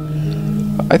territory.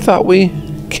 I thought we...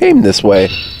 came this way.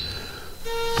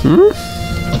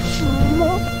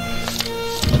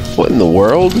 What in the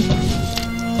world?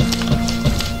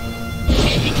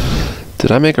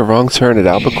 Did I make a wrong turn at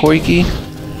Albuquerque?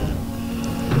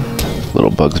 Little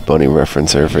Bugs Bunny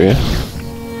reference there for you.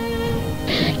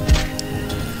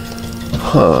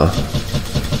 Huh.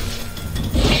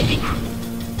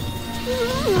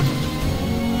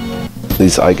 At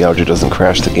least Eye Gouger doesn't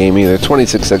crash the game either.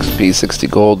 26 XP, 60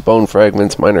 gold, bone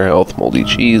fragments, minor health, moldy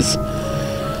cheese.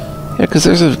 Yeah, because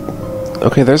there's a...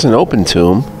 Okay, there's an open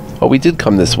tomb. Oh, we did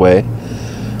come this way.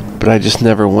 But I just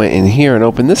never went in here and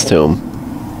opened this tomb.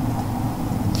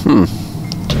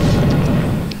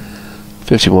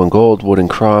 51 gold, wooden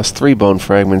cross, 3 bone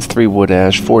fragments, 3 wood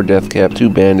ash, 4 death cap, 2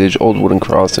 bandage, old wooden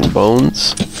cross, and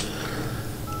bones.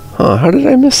 Huh, how did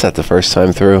I miss that the first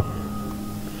time through?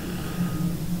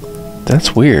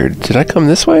 That's weird. Did I come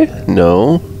this way?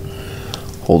 No.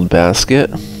 Old basket.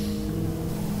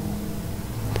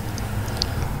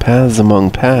 Paths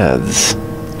among paths.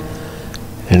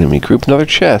 Enemy group, another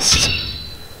chest.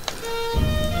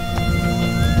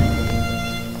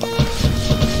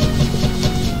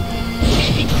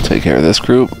 Take care of this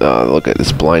group. Look at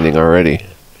this blinding already.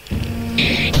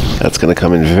 That's going to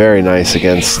come in very nice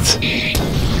against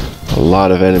a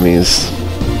lot of enemies.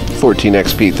 14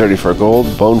 XP, 34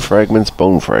 gold, bone fragments,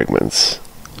 bone fragments.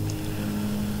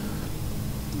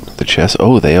 The chest,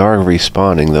 oh, they are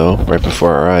respawning though, right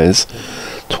before our eyes.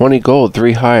 20 gold,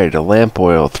 3 hide, a lamp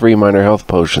oil, 3 minor health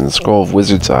potions, scroll of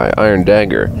wizard's eye, iron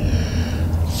dagger,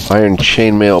 iron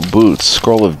chainmail boots,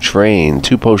 scroll of drain,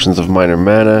 2 potions of minor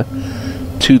mana,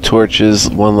 2 torches,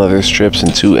 1 leather strips,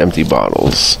 and 2 empty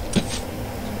bottles.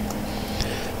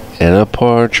 And a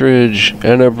partridge,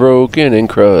 and a broken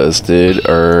encrusted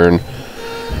urn.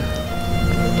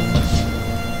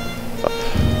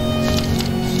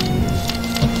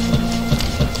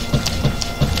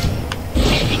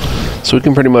 So we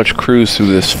can pretty much cruise through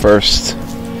this first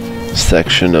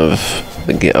section of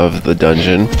the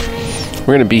dungeon. We're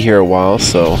going to be here a while,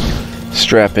 so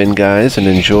strap in, guys, and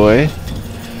enjoy.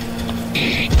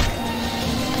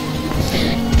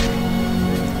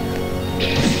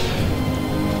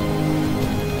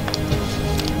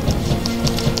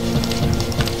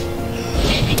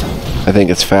 I think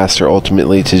it's faster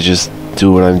ultimately to just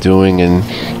do what I'm doing and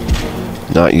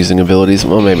not using abilities.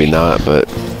 Well, maybe not, but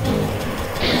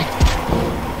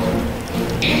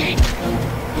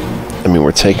I mean,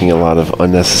 we're taking a lot of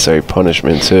unnecessary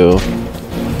punishment too.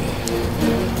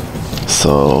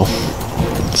 So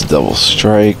let's double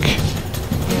strike.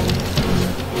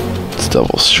 Let's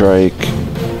double strike.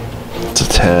 Let's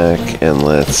attack, and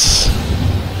let's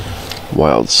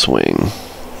wild swing.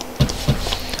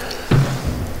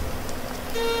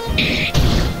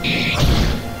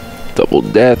 Double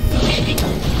death.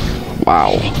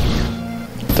 Wow.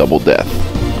 Double death.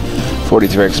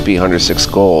 43 XP, 106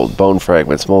 gold, bone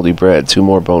fragments, moldy bread, 2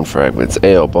 more bone fragments,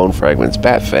 ale, bone fragments,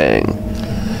 bat fang.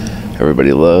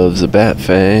 Everybody loves a bat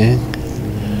fang.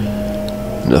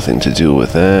 Nothing to do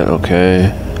with that, okay.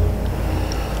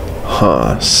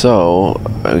 Huh, so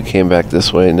we came back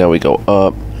this way, and now we go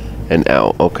up and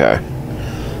out, okay.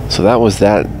 So that was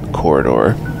that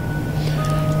corridor.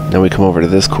 Now we come over to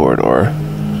this corridor.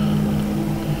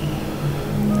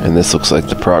 And this looks like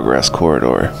the progress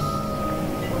corridor.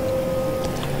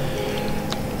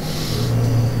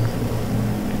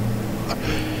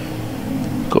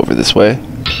 Go over this way.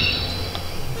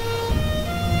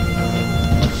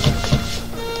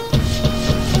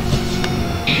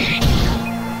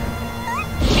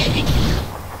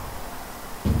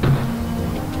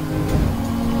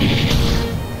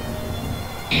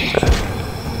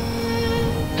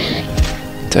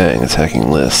 Dang, attacking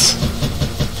lists.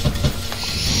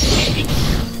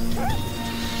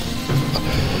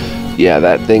 Yeah,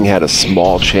 that thing had a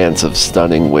small chance of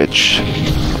stunning, which,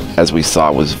 as we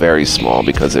saw, was very small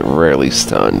because it rarely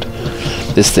stunned.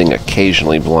 This thing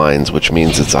occasionally blinds, which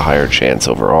means it's a higher chance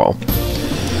overall.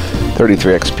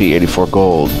 33 XP, 84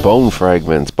 gold, bone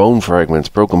fragments,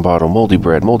 broken bottle, moldy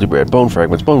bread, bone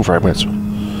fragments.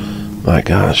 My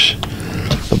gosh.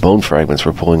 The bone fragments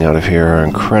we're pulling out of here are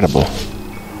incredible.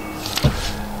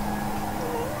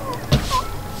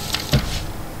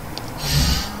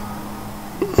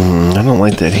 I don't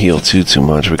like that heal too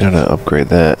much. We gotta upgrade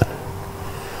that.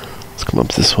 Let's come up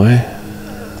this way.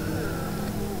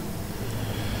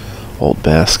 Old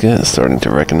basket. Starting to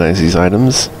recognize these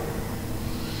items.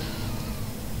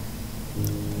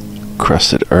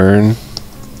 Crusted urn.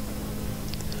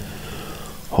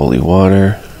 Holy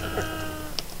water.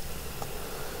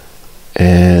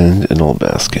 And an old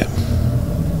basket.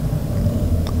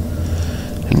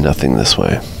 And nothing this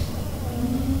way.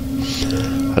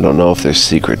 don't know if there's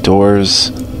secret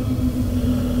doors.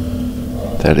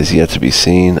 That is yet to be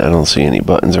seen. I don't see any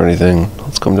buttons or anything.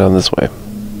 Let's come down this way.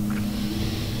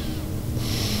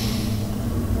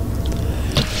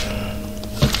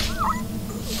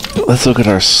 Let's look at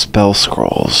our spell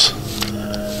scrolls.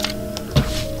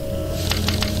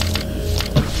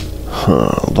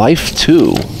 Life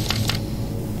 2.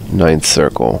 Ninth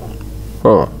circle.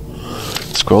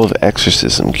 Scroll of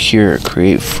exorcism. Cure.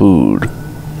 Create food.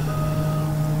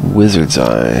 Wizard's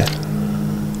eye.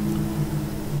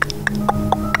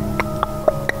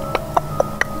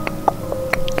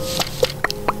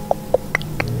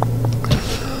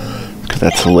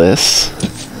 That's Liss.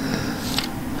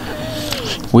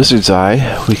 Wizard's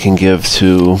eye we can give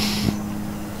to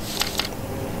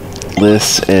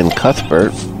Liss and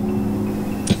Cuthbert.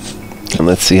 And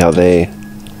let's see how they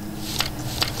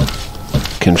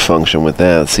can function with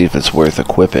that. Let's see if it's worth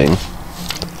equipping.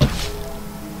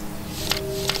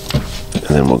 And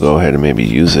then we'll go ahead and maybe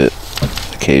use it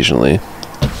occasionally.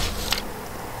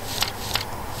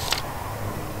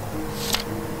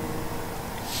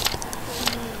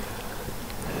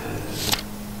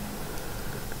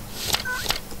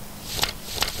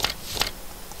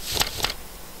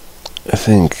 I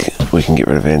think we can get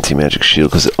rid of anti-magic shield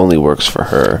because it only works for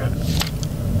her.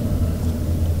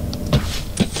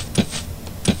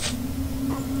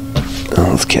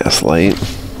 Let's cast light.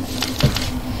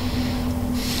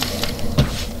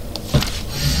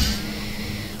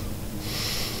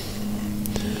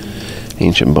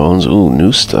 Ancient bones. Ooh,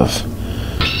 new stuff.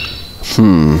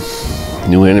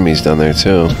 New enemies down there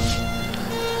too.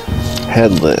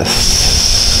 Headless.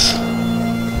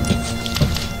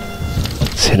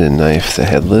 Hidden knife the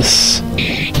headless.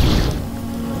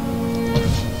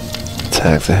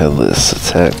 Attack the headless.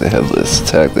 Attack the headless.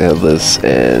 Attack the headless.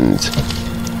 And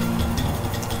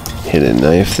hidden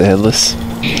knife the headless.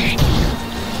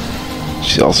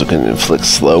 She's also going to inflict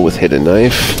slow with hidden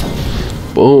knife.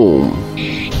 Boom.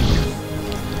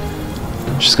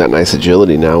 She's got nice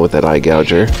agility now with that eye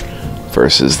gouger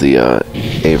versus the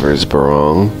Aver's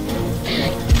Barong.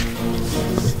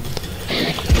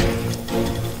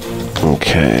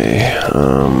 Okay,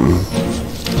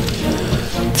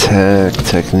 attack,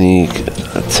 technique,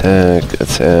 attack,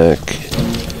 attack,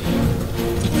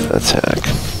 attack.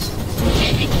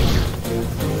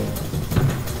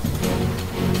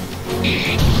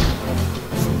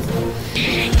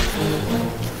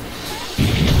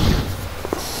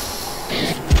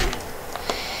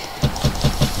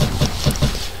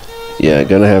 Yeah,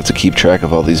 gonna have to keep track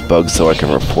of all these bugs so I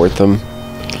can report them.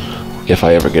 If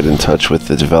I ever get in touch with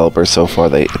the developer. So far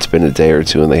it's been a day or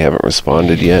two and they haven't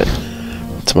responded yet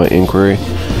to my inquiry.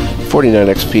 49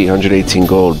 XP, 118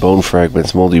 gold, bone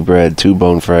fragments, moldy bread, 2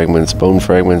 bone fragments,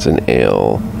 and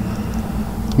ale.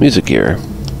 Music gear.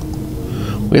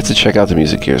 We have to check out the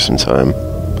music gear sometime.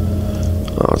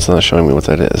 Oh, it's not showing me what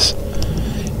that is.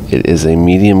 It is a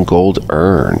medium gold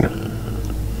urn.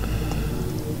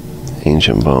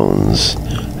 Ancient bones.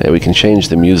 Hey, we can change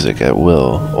the music at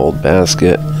will. Old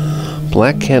basket.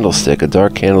 Black candlestick, a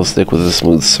dark candlestick with a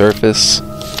smooth surface.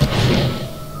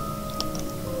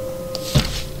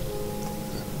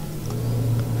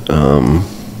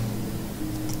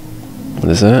 What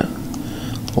is that?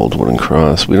 Old wooden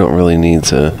cross. We don't really need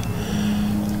to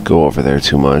go over there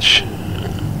too much.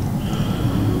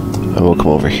 I will come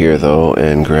over here though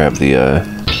and grab the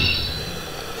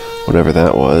whatever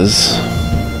that was.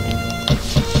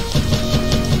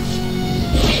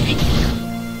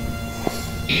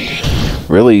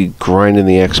 Really grinding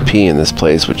the XP in this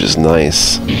place, which is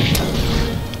nice.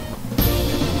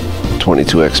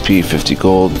 22 XP, 50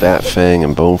 gold, bat fang,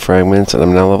 and bone fragments, and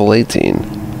I'm now level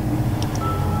 18.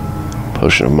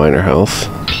 Potion of minor health.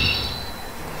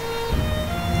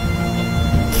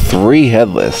 3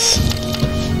 headless.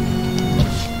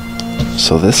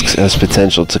 So this has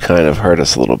potential to kind of hurt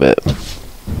us a little bit. Let's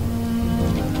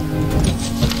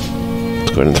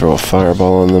go ahead and throw a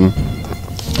fireball on them.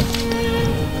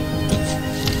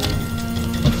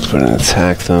 Go ahead and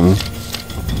attack them.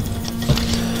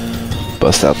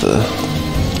 Bust out the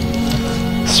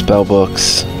spell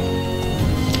books.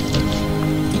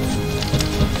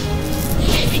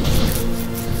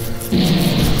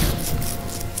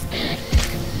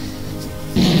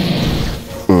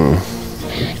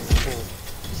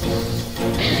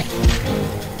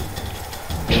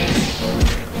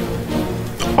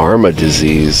 Arma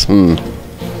disease.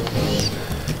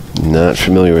 Not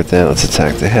familiar with that. Let's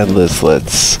attack the headless.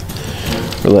 Let's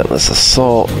relentless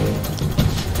assault.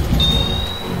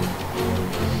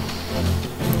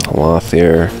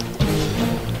 Lothier.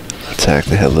 Attack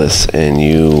the headless, and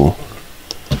you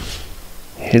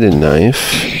hidden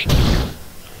knife.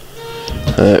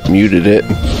 Muted it.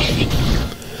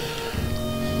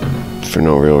 For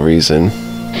no real reason.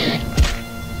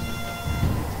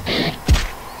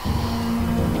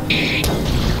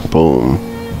 Boom.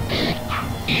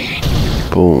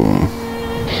 Boom.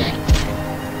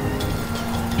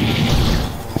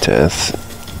 Death.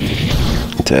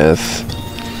 Death.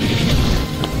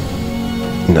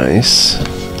 Nice.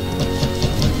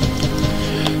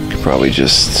 Could probably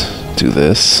just do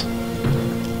this.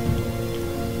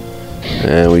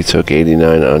 And we took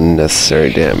 89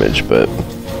 unnecessary damage, but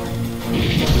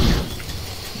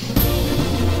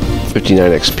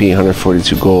 59 XP,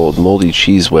 142 gold, moldy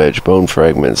cheese wedge, bone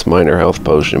fragments, minor health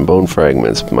potion, bone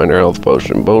fragments, minor health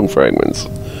potion, bone fragments.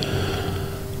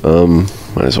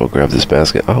 Might as well grab this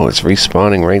basket. Oh, it's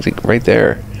respawning right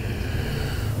there.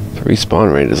 The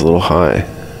respawn rate is a little high.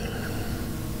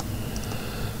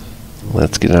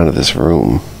 Let's get out of this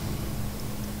room.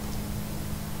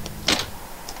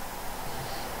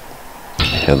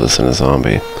 Headless and a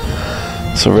zombie.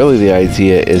 So really the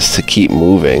idea is to keep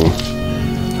moving.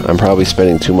 I'm probably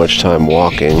spending too much time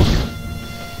walking.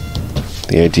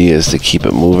 The idea is to keep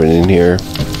it moving in here.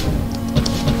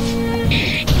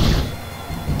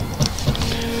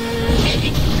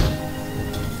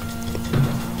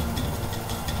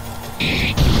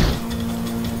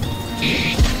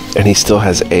 And he still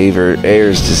has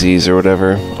Ayer's disease or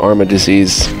whatever. Arma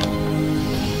disease.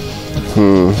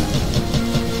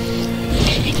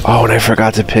 Oh, and I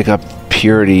forgot to pick up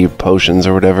purity potions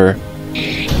or whatever.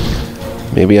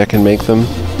 Maybe I can make them.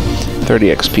 30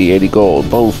 XP, 80 gold,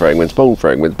 bone fragments, bone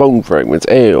fragments, bone fragments,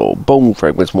 ale, bone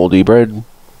fragments, moldy bread.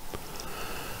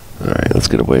 Alright, let's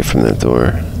get away from that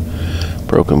door.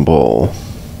 Broken bowl.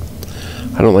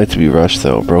 I don't like to be rushed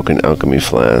though. Broken alchemy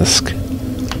flask.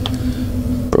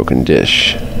 Broken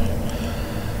dish.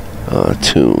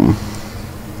 Tomb.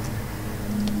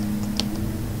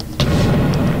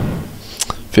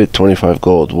 Fit 25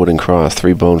 gold, wooden cross,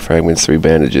 3 bone fragments, 3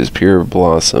 bandages, pure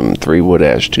blossom, 3 wood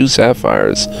ash, 2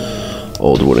 sapphires,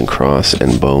 old wooden cross,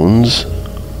 and bones.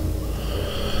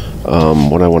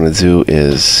 What I want to do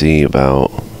is see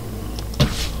about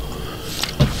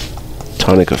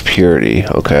tonic of purity.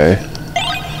 Okay.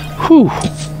 Whew.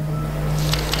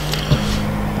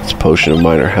 It's potion of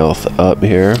minor health up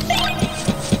here.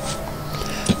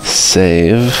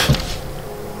 Save.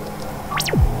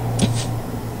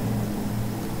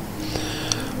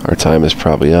 Our time is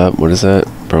probably up. What is that?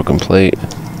 Broken plate.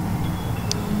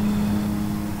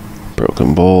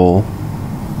 Broken bowl.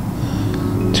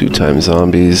 2 times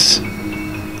zombies.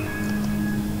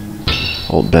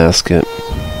 Old basket.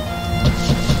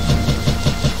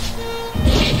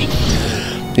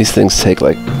 These things take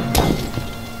like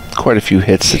quite a few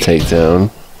hits to take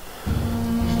down.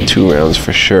 2 rounds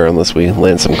for sure, unless we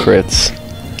land some crits.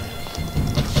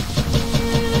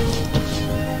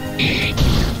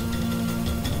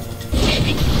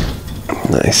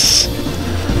 Nice.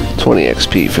 20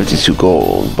 XP, 52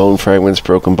 gold, bone fragments,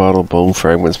 broken bottle, bone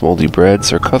fragments, moldy bread.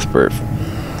 Sir Cuthbert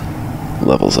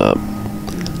levels up.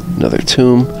 Another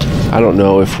tomb. I don't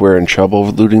know if we're in trouble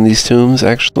looting these tombs,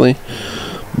 actually.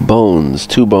 Bones,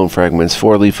 2 bone fragments,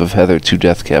 4 leaf of heather, 2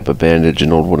 death cap, a bandage,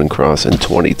 an old wooden cross, and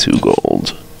 22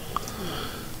 gold.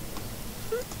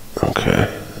 Okay.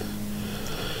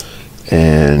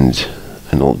 And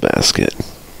an old basket.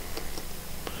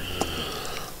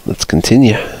 Let's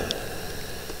continue.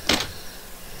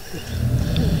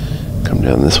 Come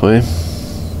down this way.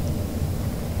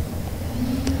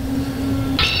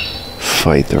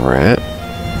 Fight the rat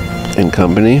and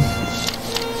company.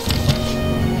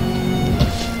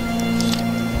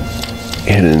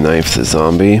 Hit and knife the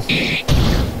zombie.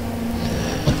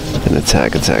 And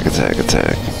attack, attack, attack,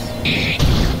 attack.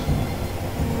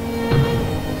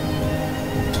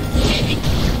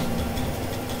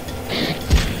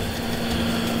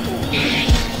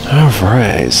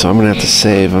 Alright, so I'm going to have to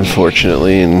save,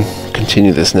 unfortunately, and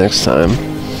continue this next time.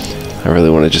 I really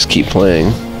want to just keep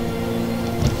playing.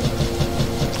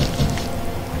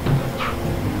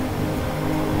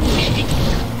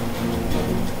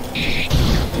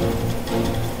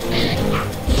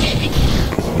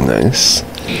 Nice.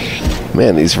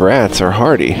 Man, these rats are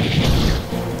hardy.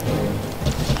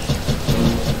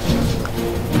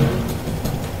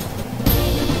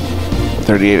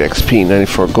 $38 XP,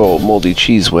 94 gold, moldy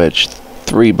cheese wedge,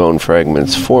 3 bone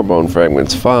fragments, 4 bone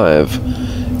fragments,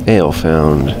 5 ale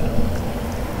found.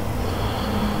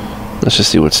 Let's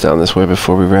just see what's down this way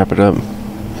before we wrap it up.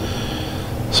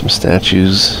 Some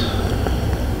statues.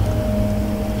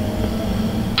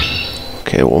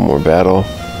 Okay, one more battle.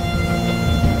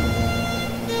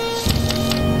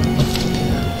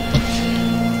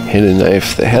 Hidden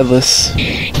knife the headless.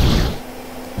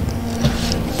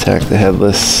 Attack the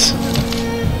headless.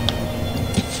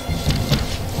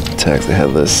 Attack the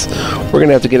headless. We're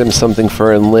gonna have to get him something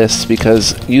for enlist,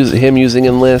 because him using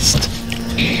enlist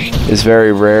is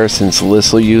very rare, since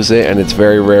Liss will use it, and it's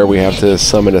very rare we have to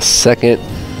summon a second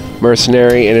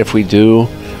mercenary, and if we do,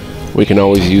 we can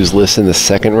always use Liss in the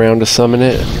second round to summon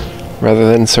it,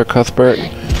 rather than Sir Cuthbert.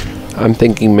 I'm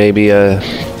thinking maybe a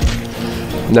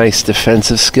nice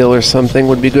defensive skill or something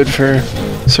would be good for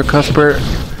Sir Cuthbert,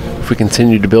 if we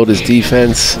continue to build his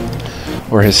defense,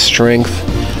 or his strength.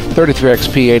 33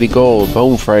 XP, 80 gold,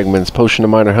 bone fragments, potion of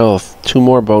minor health, 2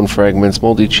 more bone fragments,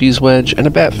 moldy cheese wedge, and a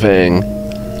bat fang.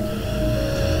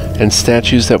 And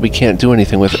statues that we can't do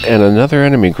anything with, and another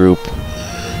enemy group.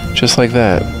 Just like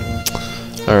that.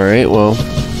 Alright, well,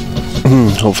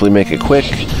 hopefully make it quick.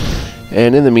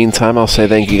 And in the meantime, I'll say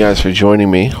thank you guys for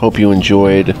joining me. Hope you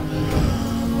enjoyed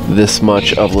this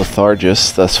much of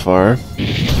LETHARGUS thus far.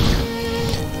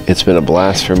 It's been a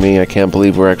blast for me. I can't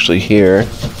believe we're actually here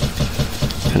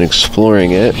and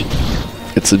exploring it.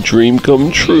 It's a dream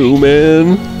come true,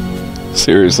 man.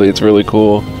 Seriously, it's really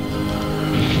cool.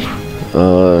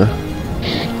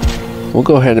 We'll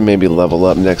go ahead and maybe level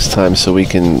up next time so we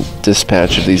can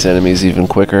dispatch these enemies even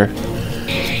quicker.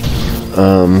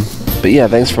 But yeah,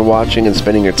 thanks for watching and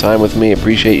spending your time with me.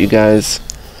 Appreciate you guys.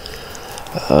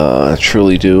 I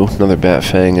truly do. Another bat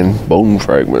fang and bone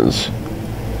fragments.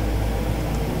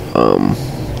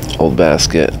 Old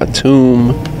basket, a tomb.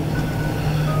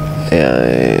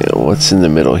 What's in the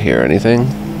middle here? Anything?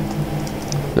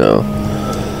 No.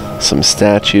 Some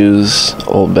statues,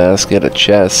 old basket, a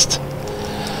chest.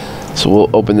 So we'll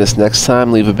open this next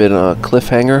time, leave a bit of a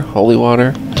cliffhanger, holy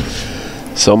water.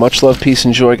 So much love, peace,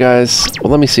 and joy, guys. Well,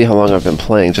 let me see how long I've been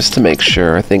playing, just to make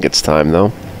sure. I think it's time,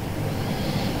 though.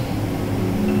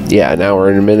 Yeah, an hour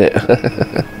and a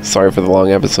minute. Sorry for the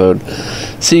long episode.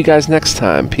 See you guys next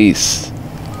time. Peace.